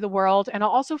you see the world? And I'll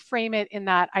also frame it in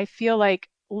that I feel like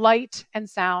light and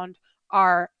sound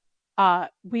are,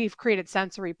 we've created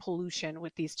sensory pollution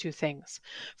with these two things.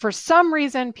 For some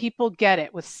reason, people get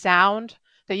it with sound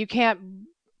that you can't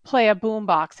play a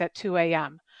boombox at 2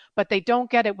 a.m., but they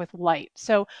don't get it with light.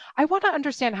 So I want to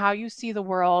understand how you see the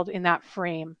world in that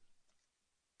frame.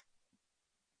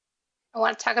 I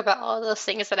want to talk about all of those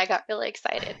things that I got really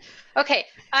excited. Okay,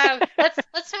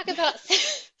 let's talk about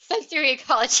sensory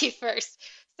ecology first.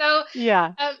 So,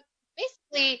 Yeah. um,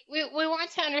 basically, we want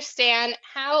to understand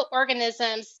how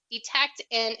organisms detect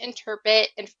and interpret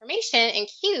information and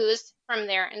cues from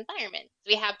their environment.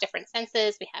 We have different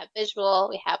senses. We have visual,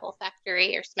 we have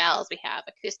olfactory or smells, we have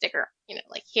acoustic or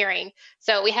like hearing.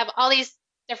 So we have all these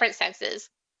different senses.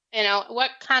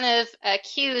 What kind of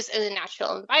cues in the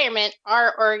natural environment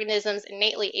are organisms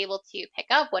innately able to pick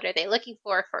up? What are they looking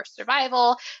for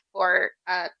survival, for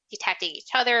detecting each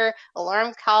other,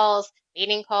 alarm calls,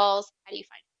 mating calls? How do you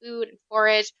find food and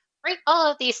forage? Right, all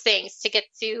of these things to get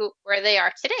to where they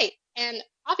are today. And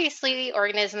obviously, the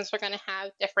organisms are going to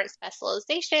have different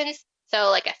specializations. So,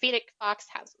 like a feted fox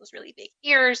has those really big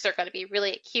ears; they're going to be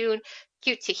really acute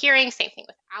to hearing. Same thing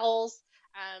with owls.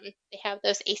 They have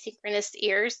those asynchronous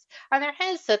ears on their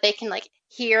heads so they can like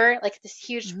hear like this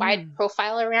huge wide Mm.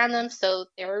 profile around them. So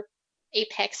they're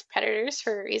apex predators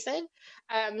for a reason.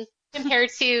 Um, Compared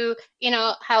to,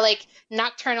 how like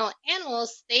nocturnal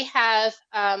animals, they have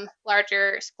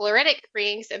larger sclerotic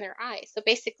rings in their eyes. So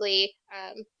basically,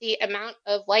 the amount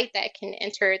of light that can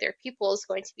enter their pupils is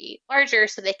going to be larger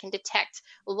so they can detect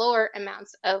lower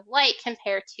amounts of light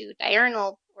compared to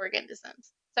diurnal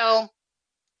organisms. So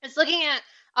it's looking at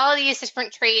all of these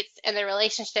different traits and their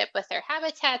relationship with their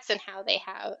habitats and how they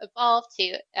have evolved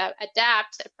to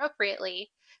adapt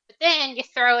appropriately. But then you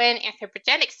throw in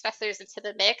anthropogenic stressors into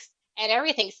the mix, and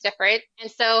everything's different. And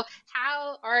so,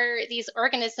 how are these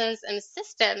organisms and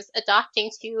systems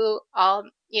adapting to,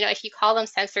 if you call them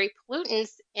sensory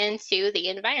pollutants, into the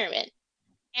environment?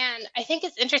 And I think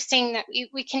it's interesting that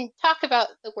we can talk about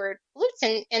the word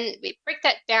pollutant and we break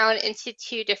that down into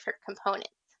two different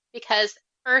components. Because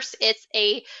first, it's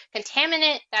a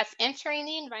contaminant that's entering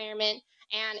the environment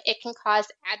and it can cause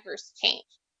adverse change.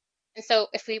 And so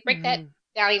if we break that Mm.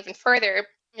 down even further,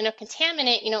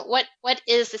 contaminant, what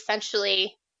is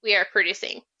essentially we are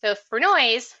producing. So for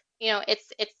noise, it's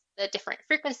the different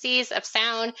frequencies of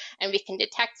sound and we can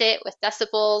detect it with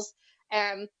decibels.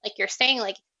 Like you're saying,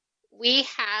 like we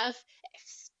have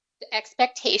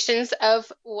expectations of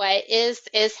what is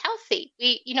healthy.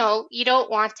 You don't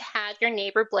want to have your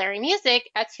neighbor blaring music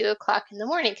at 2 o'clock in the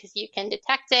morning because you can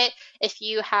detect it. If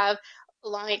you have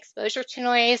long exposure to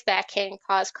noise, that can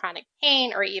cause chronic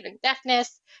pain or even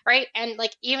deafness, right? And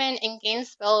like even in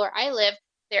Gainesville where I live,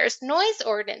 there's noise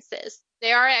ordinances.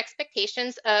 There are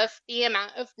expectations of the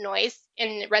amount of noise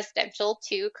in residential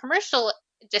to commercial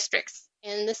districts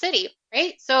in the city,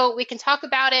 right? So we can talk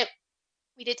about it.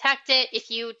 We detect it. If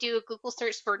you do a Google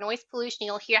search for noise pollution,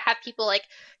 you'll have people like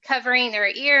covering their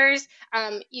ears.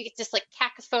 You get just like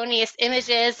cacophonious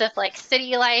images of like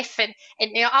city life and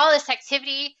all this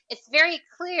activity. It's very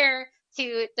clear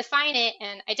to define it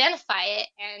and identify it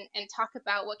and talk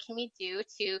about what can we do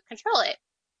to control it.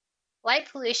 Light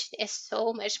pollution is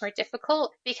so much more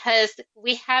difficult because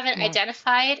we haven't Yeah.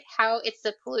 identified how it's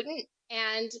a pollutant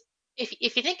and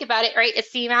if you think about it, right,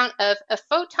 it's the amount of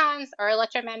photons or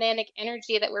electromagnetic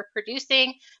energy that we're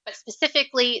producing, but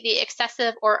specifically the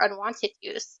excessive or unwanted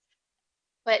use.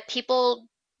 But people,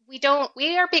 we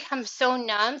are become so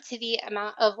numb to the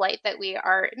amount of light that we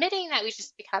are emitting that we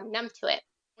just become numb to it.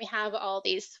 We have all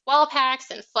these wall packs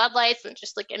and floodlights and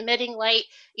just like emitting light,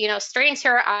 straight into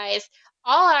our eyes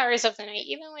all hours of the night,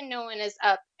 even when no one is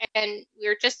up, and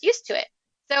we're just used to it.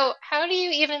 So how do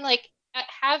you even like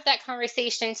have that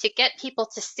conversation to get people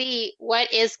to see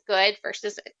what is good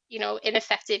versus,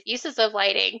 ineffective uses of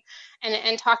lighting,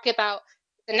 and talk about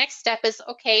the next step is,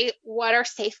 okay, what are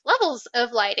safe levels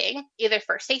of lighting, either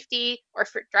for safety or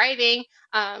for driving,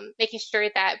 making sure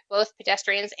that both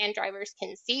pedestrians and drivers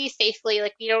can see safely.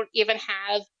 Like, we don't even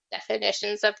have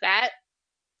definitions of that.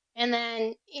 And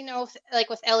then, like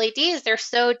with LEDs, they're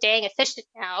so dang efficient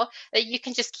now that you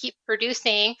can just keep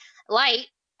producing light,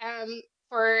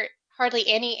 for hardly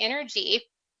any energy,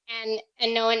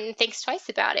 and no one thinks twice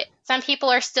about it. Some people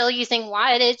are still using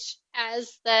wattage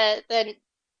as the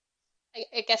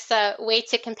I guess a way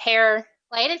to compare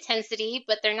light intensity,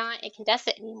 but they're not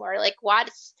incandescent anymore. Like,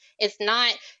 watts is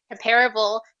not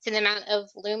comparable to the amount of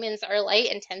lumens or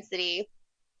light intensity.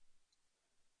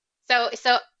 So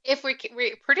if we're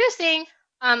producing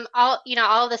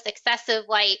all this excessive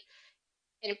light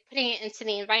and putting it into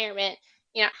the environment,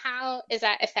 how is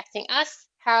that affecting us?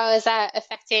 How is that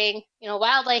affecting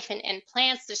wildlife and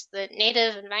plants, just the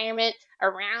native environment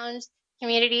around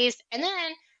communities? And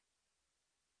then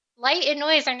light and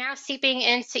noise are now seeping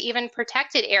into even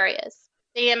protected areas.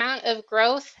 The amount of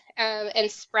growth,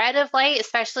 and spread of light,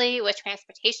 especially with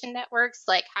transportation networks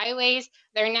like highways,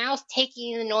 they're now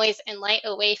taking the noise and light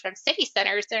away from city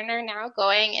centers, and they're now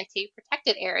going into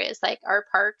protected areas like our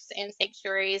parks and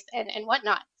sanctuaries and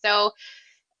whatnot. So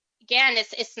again,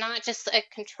 it's not just a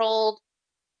controlled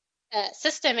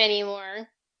system anymore.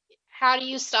 How do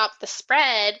you stop the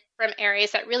spread from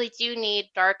areas that really do need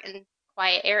dark and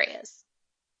quiet areas?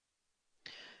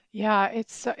 Yeah,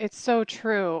 it's so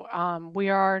true. We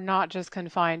are not just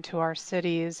confined to our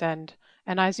cities, and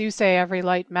as you say, every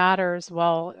light matters.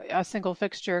 Well, a single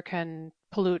fixture can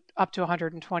pollute up to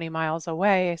 120 miles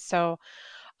away. So,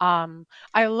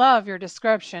 I love your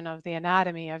description of the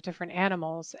anatomy of different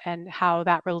animals and how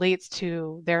that relates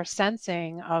to their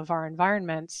sensing of our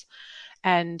environments.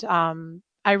 And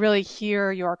I really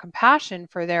hear your compassion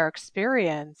for their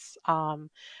experience,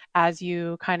 as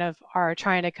you kind of are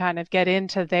trying to kind of get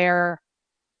into their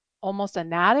almost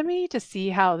anatomy to see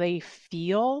how they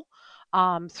feel,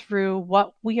 through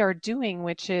what we are doing,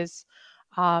 which is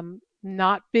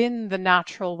not been the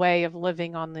natural way of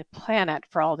living on the planet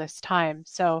for all this time.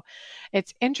 So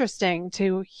it's interesting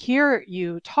to hear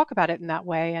you talk about it in that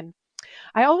way. And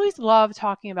I always love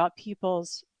talking about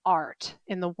people's art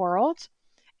in the world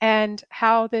and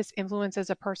how this influences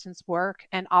a person's work,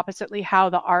 and oppositely, how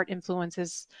the art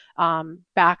influences,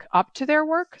 back up to their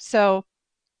work. So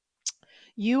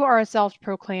you are a self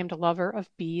proclaimed lover of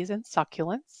bees and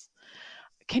succulents.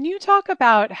 Can you talk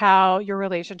about how your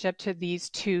relationship to these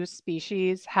two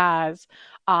species has,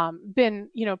 been,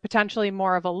 potentially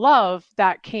more of a love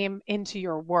that came into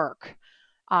your work,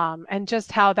 and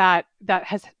just how that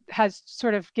has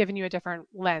sort of given you a different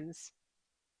lens?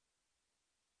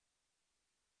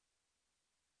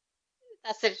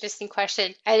 That's an interesting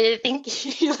question. I didn't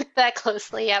think you looked that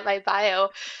closely at my bio.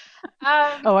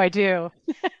 Um, Oh, I do.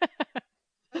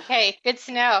 okay, good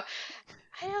to know.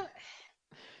 I don't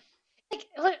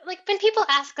like when people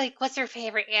ask like what's your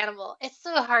favorite animal, it's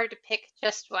so hard to pick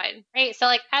just one, right? So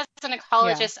like as an Yeah.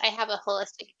 ecologist, I have a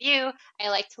holistic view. I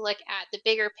like to look at the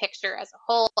bigger picture as a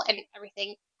whole, and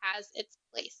everything has its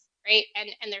place, right?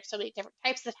 And there's so many different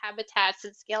types of habitats,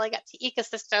 and scaling up to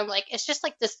ecosystem, like it's just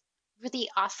like this really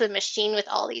awesome machine with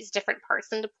all these different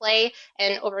parts into play.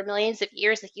 And over millions of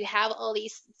years, like you have all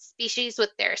these species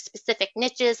with their specific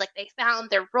niches, like they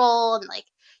found their role, and like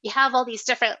you have all these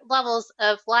different levels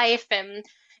of life, and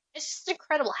it's just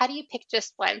incredible. How do you pick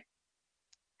just one?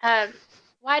 um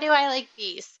why do I like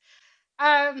bees?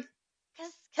 um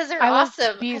because they're I love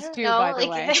awesome. I bees don't too, know, by the like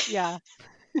way. Yeah.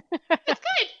 it's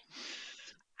good.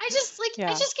 I Yeah.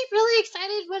 just get really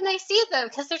excited when I see them,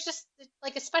 because they're just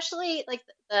like, especially like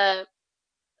the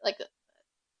like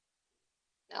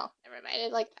no, never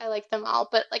mind. I like them all,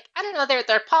 but like I don't know,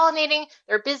 they're pollinating,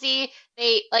 they're busy.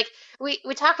 They like we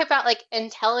talk about like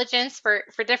intelligence for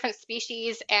different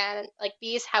species, and like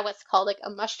bees have what's called like a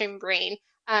mushroom brain.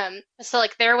 So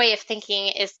like their way of thinking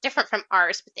is different from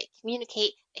ours, but they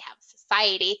communicate, they have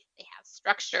society, they have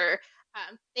structure,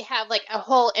 they have like a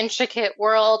whole intricate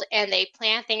world, and they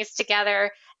plan things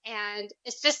together. and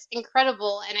it's just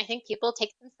incredible. And I think people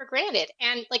take them for granted.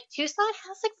 And like Tucson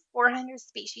has like 400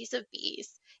 species of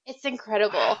bees. It's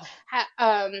incredible.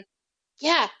 Wow.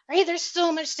 Yeah, right. There's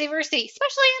so much diversity,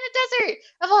 especially in a desert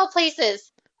of all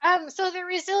places. So they're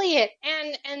resilient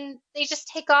and they just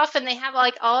take off and they have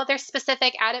like all their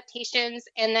specific adaptations.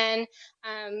 And then,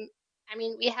 um, I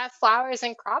mean, we have flowers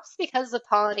and crops because of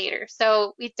pollinators.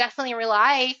 So we definitely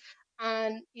rely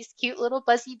on these cute little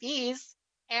buzzy bees.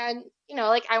 And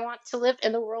like I want to live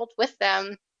in the world with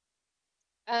them.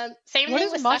 Same What thing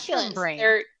is with mushroom succulents. brain?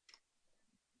 They're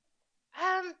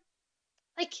um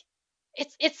like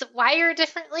it's wired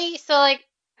differently. So like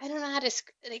I don't know how to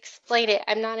explain it.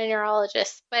 I'm not a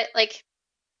neurologist, but like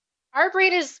our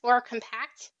brain is more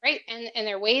compact, right? And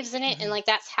there are waves in it, and Mhm. like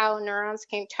that's how neurons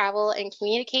can travel and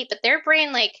communicate. But their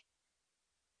brain like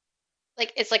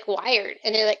it's like wired,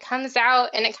 and it like comes out,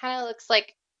 and it kind of looks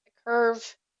like a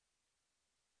curve.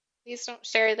 Please don't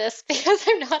share this because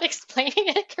I'm not explaining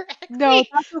it No, correctly.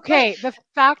 that's But okay.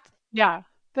 Yeah,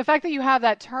 the fact that you have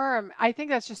that term, I think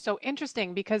that's just so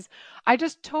interesting because I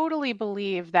just totally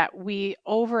believe that we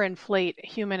overinflate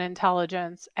human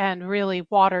intelligence and really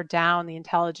water down the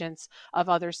intelligence of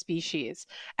other species.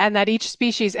 And that each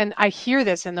species, and I hear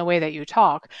this in the way that you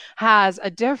talk, has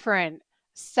a different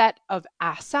set of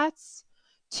assets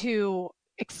to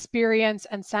experience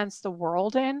and sense the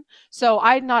world in. So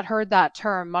I'd not heard that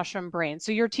term mushroom brain.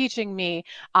 So you're teaching me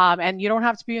and you don't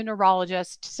have to be a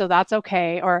neurologist, so that's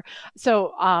okay, or a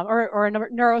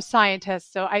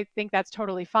neuroscientist. So I think that's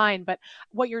totally fine. But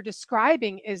what you're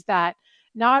describing is that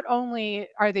not only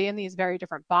are they in these very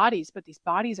different bodies, but these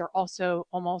bodies are also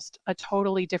almost a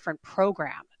totally different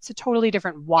program. It's a totally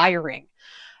different yeah, wiring.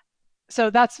 So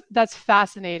that's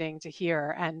fascinating to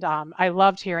hear, and I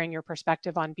loved hearing your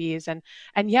perspective on bees, and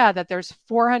yeah, that there's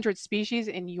 400 species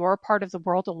in your part of the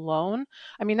world alone.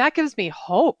 I mean, that gives me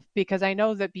hope because I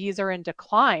know that bees are in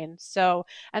decline. So,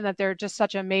 and that they're just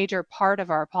such a major part of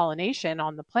our pollination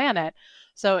on the planet.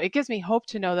 So it gives me hope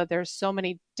to know that there's so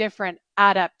many different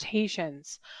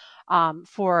adaptations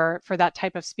for that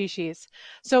type of species.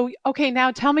 So, okay,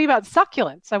 now tell me about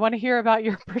succulents. I want to hear about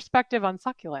your perspective on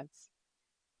succulents.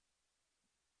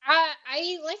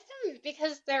 I like them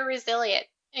because they're resilient.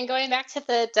 And going back to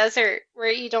the desert,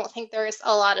 where you don't think there's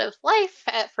a lot of life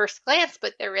at first glance,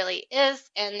 but there really is,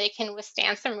 and they can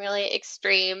withstand some really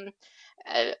extreme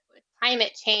uh,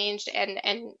 climate change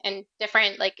and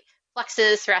different like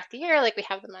fluxes throughout the year. Like we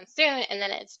have the monsoon, and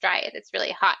then it's dry and it's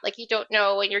really hot. Like you don't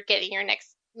know when you're getting your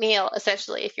next meal,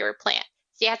 essentially, if you're a plant.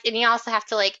 So and you also have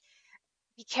to like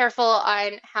be careful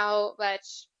on how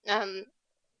much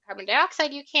carbon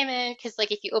dioxide you came in because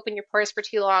like if you open your pores for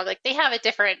too long, like they have a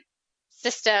different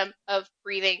system of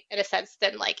breathing in a sense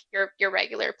than like your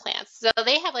regular plants. So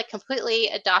they have like completely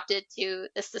adopted to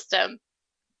the system,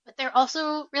 but they're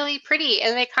also really pretty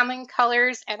and they come in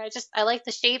colors and I like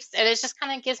the shapes and it just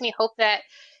kind of gives me hope that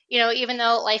even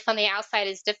though life on the outside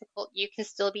is difficult, you can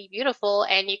still be beautiful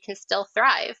and you can still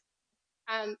thrive.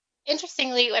 Um,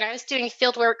 Interestingly, when I was doing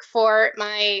field work for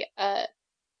my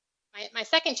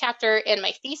second chapter in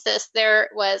my thesis, there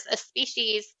was a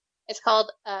species. It's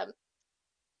called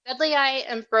Dudleyi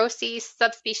ambrosi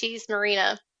subspecies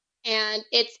marina, and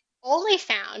it's only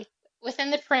found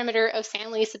within the perimeter of San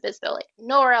Luis Obispo, like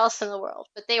nowhere else in the world.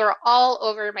 But they were all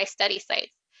over my study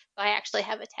sites. So I actually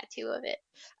have a tattoo of it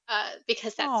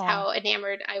because that's Oh. how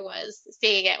enamored I was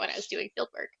seeing it when I was doing field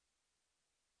work.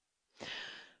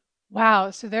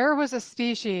 Wow, so there was a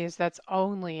species that's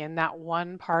only in that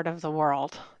one part of the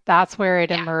world. That's where it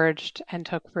Yeah. emerged and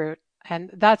took root. And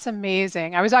that's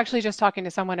amazing. I was actually just talking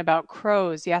to someone about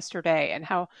crows yesterday and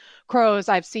how crows,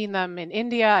 I've seen them in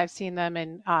India, I've seen them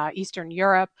in Eastern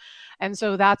Europe. And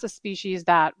so that's a species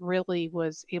that really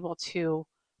was able to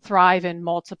thrive in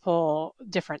multiple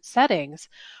different settings.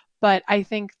 But I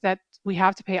think that we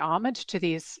have to pay homage to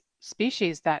these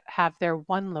species that have their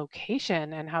one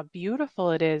location and how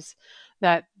beautiful it is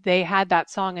that they had that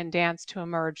song and dance to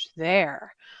emerge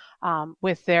there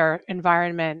with their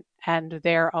environment and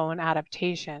their own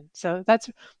adaptation. So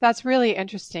that's really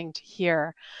interesting to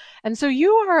hear. And so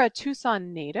you are a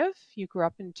Tucson native. You grew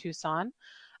up in Tucson.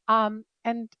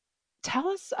 And tell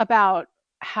us about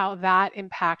how that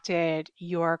impacted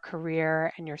your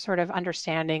career and your sort of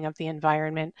understanding of the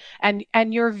environment and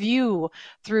your view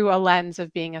through a lens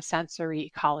of being a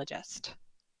sensory ecologist.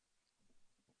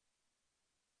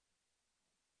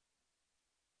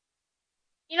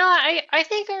 I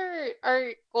think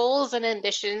our goals and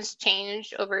ambitions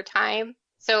change over time.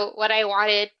 So what I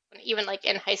wanted, even like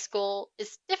in high school,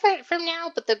 is different from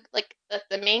now, but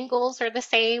the main goals are the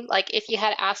same. Like if you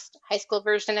had asked high school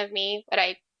version of me what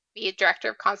I be a director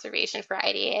of conservation for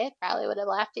IDA. I probably would have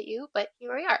laughed at you, but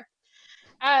here we are.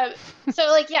 Um, so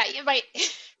like, yeah, you might,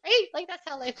 right? Like that's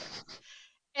how life works.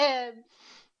 And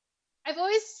I've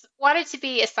always wanted to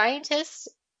be a scientist,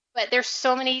 but there's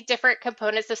so many different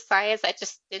components of science. I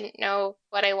just didn't know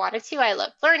what I wanted to. I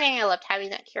loved learning. I loved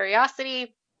having that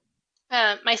curiosity.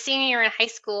 My senior year in high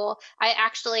school, I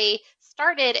actually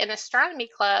started an astronomy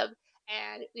club,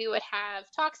 and we would have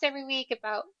talks every week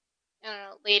about, I don't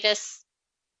know, latest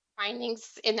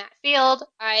findings in that field.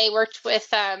 I worked with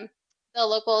the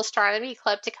local astronomy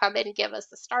club to come in and give us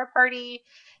the star party.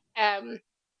 Um,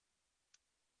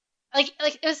 like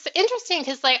it was interesting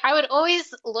because like I would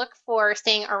always look for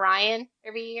seeing Orion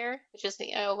every year, which is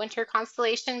a winter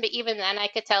constellation. But even then, I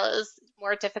could tell it was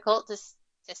more difficult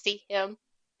to see him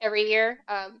every year,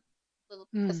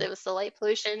 because Mm. it was the light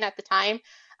pollution at the time.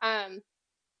 Um,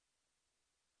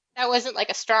 that wasn't like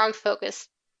a strong focus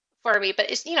for me,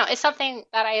 but it's it's something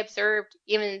that I observed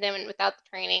even then without the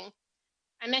training.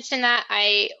 I mentioned that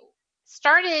I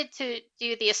started to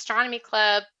do the astronomy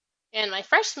club in my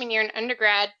freshman year in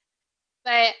undergrad,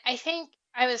 but I think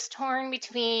I was torn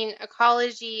between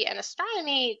ecology and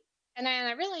astronomy, and then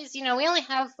I realized, we only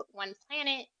have one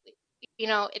planet.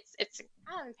 It's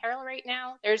kind of in peril right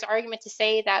now. There's argument to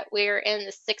say that we're in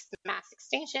the sixth mass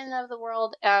extinction of the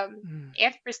world, Mm.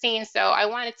 and pristine. So I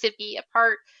wanted to be a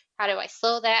part. How do I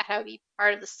slow that? How do I be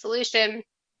part of the solution?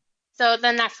 So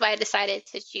then that's why I decided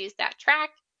to choose that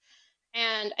track.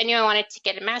 And I knew I wanted to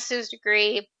get a master's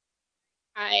degree.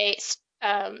 I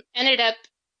ended up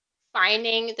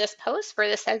finding this post for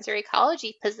the sensory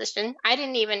ecology position. I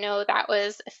didn't even know that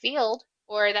was a field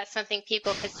or that's something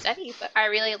people could study, but I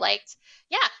really liked,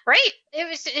 yeah, right. It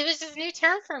was just a new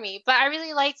term for me, but I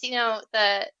really liked,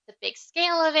 the big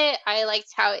scale of it. I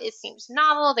liked how it seems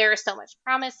novel. There was so much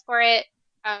promise for it.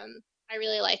 I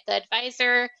really liked the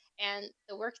advisor and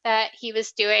the work that he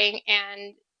was doing,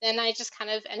 and then I just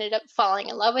kind of ended up falling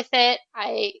in love with it.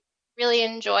 I really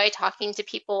enjoy talking to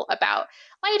people about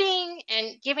lighting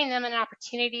and giving them an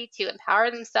opportunity to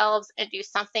empower themselves and do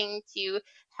something to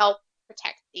help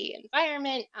protect the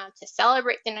environment, to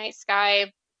celebrate the night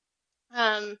sky.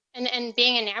 And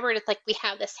being enamored with like we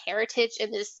have this heritage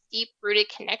and this deep rooted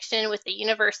connection with the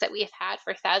universe that we have had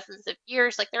for thousands of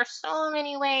years. Like there are so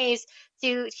many ways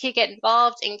to get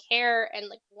involved and care and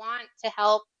like want to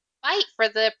help fight for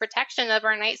the protection of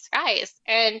our night skies.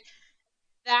 And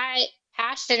that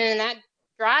passion and that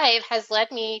drive has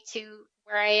led me to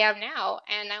where I am now.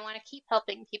 And I want to keep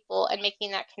helping people and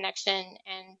making that connection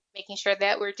and making sure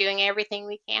that we're doing everything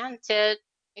we can to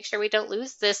make sure we don't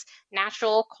lose this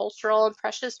natural, cultural, and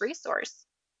precious resource.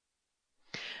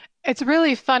 It's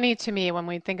really funny to me when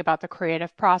we think about the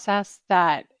creative process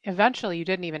that eventually you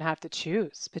didn't even have to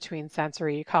choose between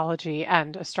sensory ecology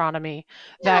and astronomy,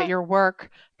 that Yeah, your work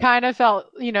kind of felt,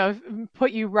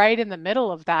 put you right in the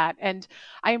middle of that. And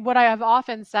what I have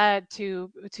often said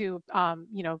to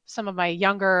some of my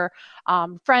younger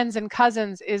friends and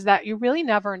cousins is that you really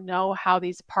never know how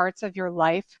these parts of your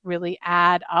life really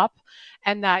add up,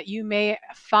 and that you may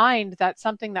find that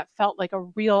something that felt like a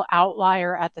real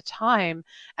outlier at the time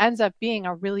ends up being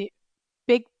a really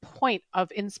big point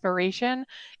of inspiration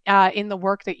in the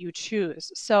work that you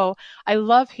choose. So I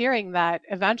love hearing that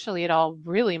eventually it all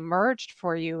really merged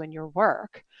for you in your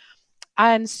work.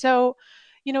 And so,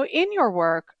 in your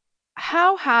work,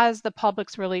 how has the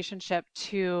public's relationship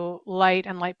to light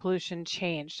and light pollution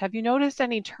changed? Have you noticed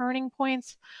any turning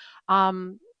points?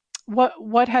 Um,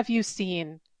 what have you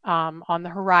seen on the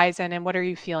horizon, and what are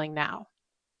you feeling now?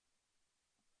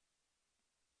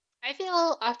 I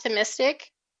feel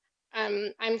optimistic.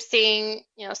 I'm seeing,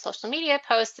 social media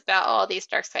posts about all these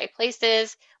dark sky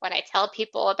places. When I tell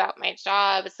people about my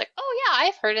job, it's like, oh yeah,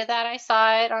 I've heard of that. I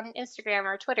saw it on Instagram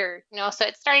or Twitter, so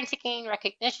it's starting to gain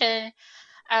recognition.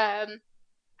 Um,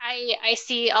 I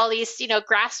see all these,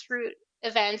 grassroots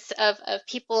events of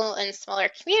people in smaller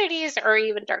communities or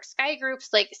even dark sky groups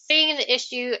like seeing the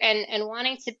issue and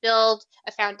wanting to build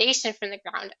a foundation from the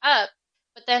ground up.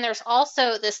 But then there's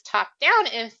also this top-down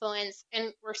influence,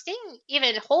 and we're seeing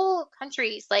even whole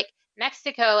countries like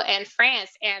Mexico and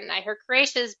France, and I heard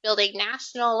Croatia's building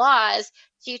national laws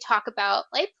to talk about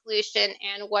light pollution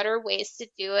and what are ways to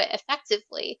do it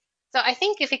effectively. So I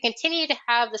think if we continue to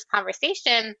have this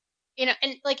conversation,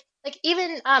 and like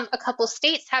even a couple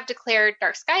states have declared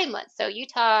dark sky month. So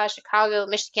Utah, Chicago,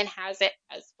 Michigan has it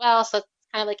as well. So it's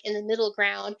kind of like in the middle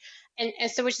ground, and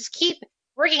so we just keep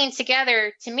working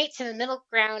together to meet to the middle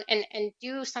ground and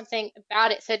do something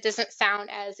about it, so it doesn't sound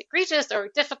as egregious or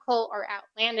difficult or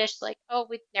outlandish. Like, oh,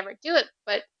 we'd never do it,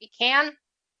 but we can.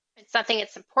 It's something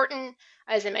that's important.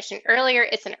 As I mentioned earlier,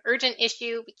 it's an urgent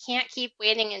issue. We can't keep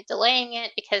waiting and delaying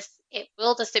it because it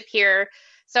will disappear.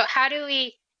 So how do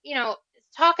we,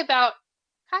 talk about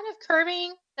kind of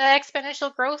curbing the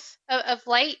exponential growth of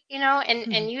light,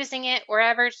 and using it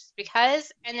wherever just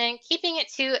because, and then keeping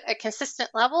it to a consistent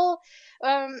level.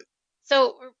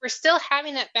 So we're still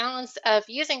having that balance of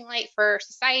using light for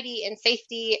society and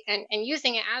safety and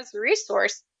using it as a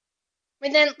resource,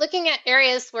 and then looking at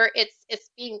areas where it's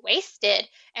being wasted,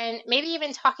 and maybe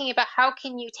even talking about how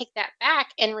can you take that back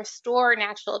and restore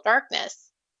natural darkness.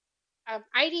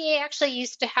 IDA actually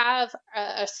used to have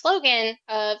a slogan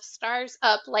of "Stars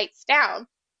up, lights down,"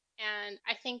 and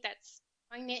I think that's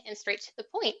poignant and straight to the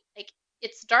point. Like,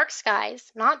 it's dark skies,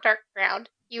 not dark ground.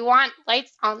 You want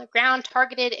lights on the ground,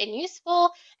 targeted and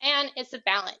useful, and it's a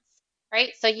balance,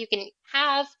 right? So you can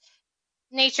have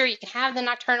nature, you can have the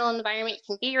nocturnal environment, you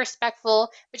can be respectful,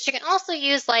 but you can also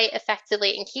use light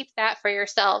effectively and keep that for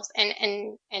yourselves,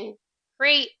 and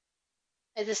create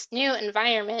this new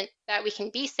environment that we can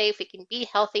be safe, we can be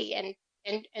healthy,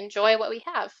 and enjoy what we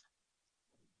have.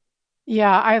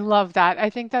 Yeah, I love that. I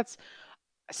think that's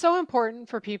so important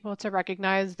for people to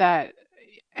recognize that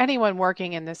anyone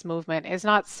working in this movement is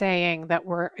not saying that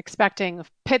we're expecting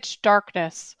pitch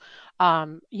darkness,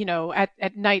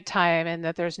 at nighttime and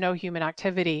that there's no human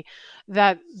activity.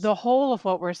 That the whole of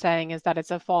what we're saying is that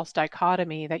it's a false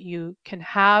dichotomy, that you can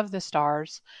have the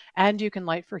stars and you can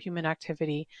light for human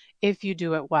activity if you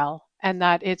do it well. And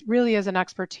that it really is an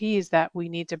expertise that we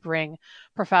need to bring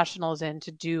professionals in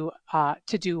to do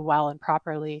well and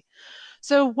properly.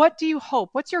 So, what do you hope?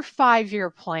 What's your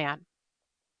 5-year plan?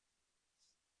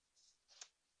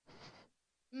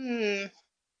 Hmm.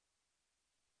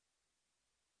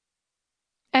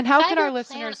 And My how can 5-year our plan,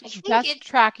 listeners I think best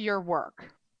track your work?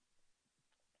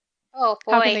 oh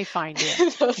How can boy, they find you?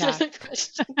 those are Yeah. the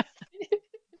questions.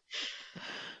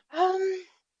 um,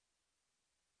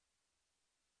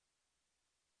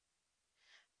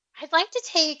 I'd like to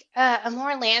take a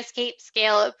more landscape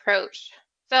scale approach.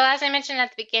 So, as I mentioned at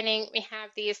the beginning, we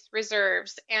have these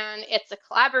reserves, and it's a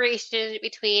collaboration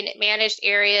between managed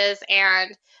areas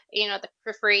and the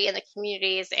periphery and the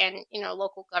communities and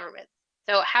local governments.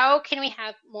 So, how can we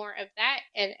have more of that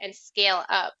and scale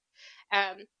up?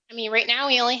 I mean, right now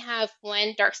we only have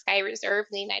one dark sky reserve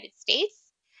in the United States,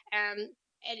 and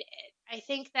I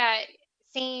think that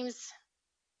seems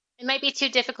it might be too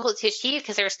difficult to achieve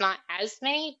because there's not as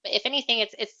many, but if anything,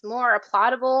 it's more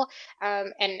applaudable,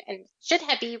 and should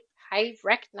have be high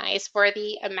recognized for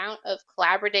the amount of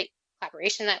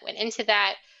collaboration that went into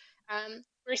that.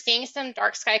 We're seeing some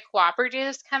dark sky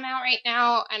cooperatives come out right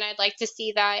now, and I'd like to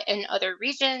see that in other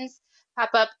regions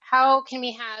pop up. How can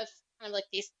we have kind of like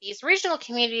these regional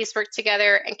communities work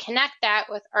together and connect that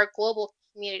with our global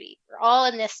community? We're all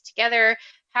in this together.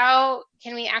 How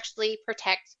can we actually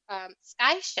protect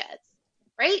sky sheds,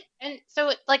 right? And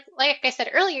so, like I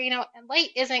said earlier, light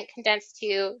isn't condensed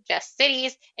to just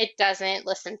cities. It doesn't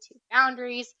listen to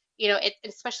boundaries.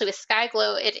 Especially with sky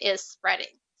glow, it is spreading.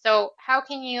 So how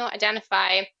can you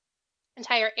identify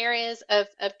entire areas of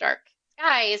dark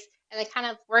skies and then kind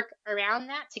of work around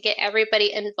that to get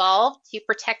everybody involved to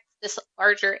protect this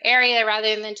larger area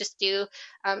rather than just do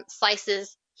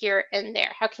slices here and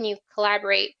there? How can you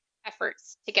collaborate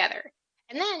efforts together?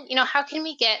 And then, how can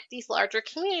we get these larger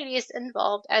communities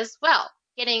involved as well?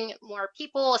 Getting more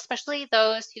people, especially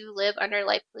those who live under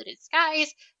light polluted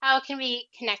skies, how can we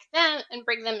connect them and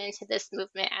bring them into this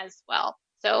movement as well?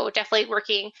 So, definitely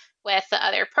working with the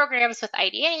other programs with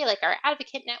IDA, like our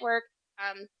advocate network,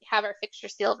 have our fixture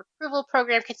seal of approval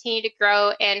program continue to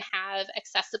grow and have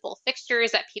accessible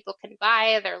fixtures that people can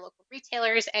buy at their local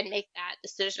retailers and make that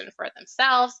decision for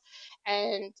themselves.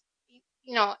 And,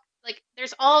 you know,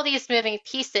 there's all these moving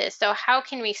pieces. So, how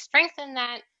can we strengthen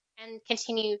that and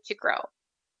continue to grow?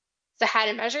 So, how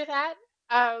to measure that?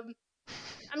 I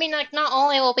mean, like, not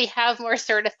only will we have more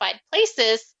certified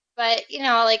places, but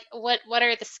like, what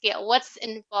are the scale? What's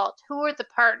involved? Who are the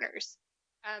partners?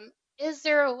 Is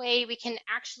there a way we can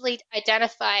actually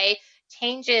identify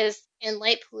changes in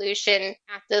light pollution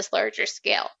at this larger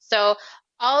scale? So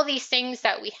all these things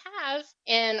that we have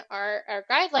in our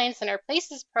guidelines and our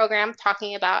places program,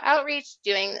 talking about outreach,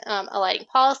 doing a lighting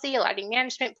policy, a lighting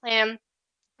management plan,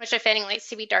 retrofitting lights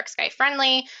to be dark sky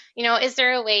friendly. Is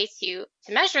there a way to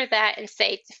measure that and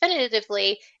say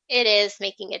definitively it is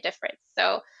making a difference?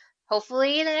 So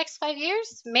hopefully in the next 5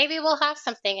 years, maybe we'll have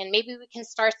something, and maybe we can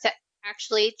start to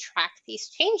actually track these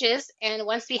changes. And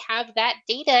once we have that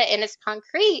data and it's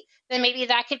concrete, then maybe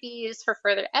that could be used for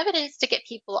further evidence to get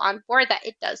people on board that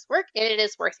it does work and it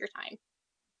is worth your time.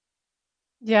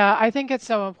 Yeah, I think it's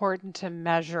so important to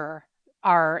measure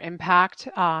our impact,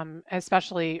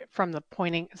 especially from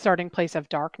the starting place of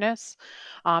darkness,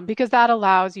 because that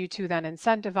allows you to then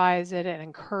incentivize it and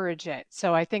encourage it.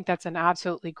 So I think that's an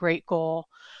absolutely great goal.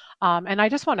 And I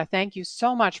just want to thank you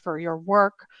so much for your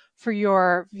work, for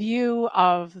your view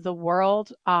of the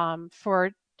world,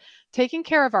 for taking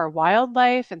care of our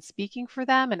wildlife and speaking for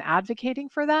them and advocating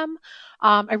for them.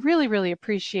 I really, really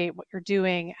appreciate what you're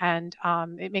doing, and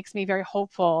it makes me very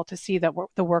hopeful to see the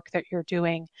work that you're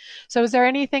doing. So, is there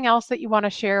anything else that you want to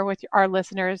share with our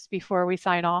listeners before we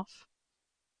sign off?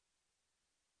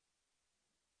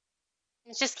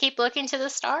 Just keep looking to the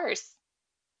stars.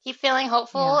 Keep feeling Yeah,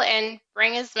 hopeful and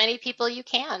bring as many people you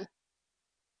can.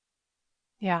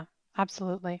 yeah,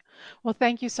 absolutely. Well,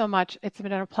 thank you so much. It's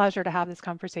been a pleasure to have this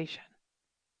conversation.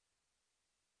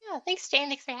 Yeah, thanks, Jane.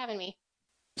 Thanks for having me.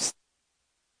 Psst,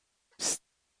 psst.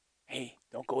 Hey,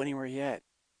 don't go anywhere yet,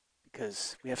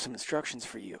 because we have some instructions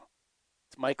for you.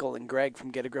 It's Michael and Greg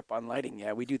from Get a Grip on Lighting.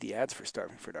 Yeah, we do the ads for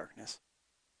Starving for Darkness.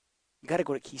 You got to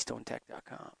go to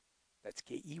KeystoneTech.com. That's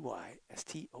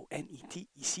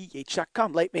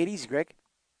KeystoneTech.com. Light made easy, Greg.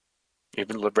 You've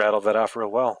been rattled that off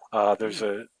real well. There's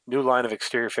a new line of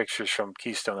exterior fixtures from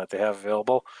Keystone that they have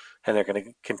available, and they're going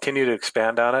to continue to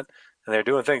expand on it. And they're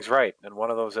doing things right. And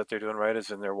one of those that they're doing right is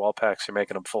in their wall packs, they're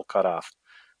making them full cutoff.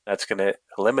 That's going to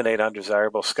eliminate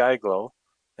undesirable sky glow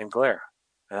and glare.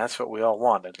 And that's what we all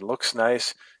want. It looks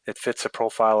nice. It fits the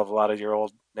profile of a lot of your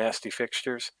old nasty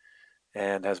fixtures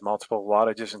and has multiple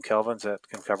wattages and kelvins that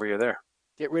can cover you there.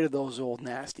 Get rid of those old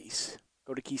nasties.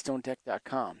 Go to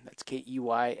KeystoneTech.com. That's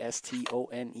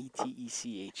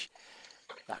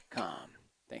KeystoneTech.com.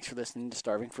 Thanks for listening to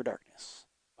Starving for Darkness.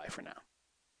 Bye for now.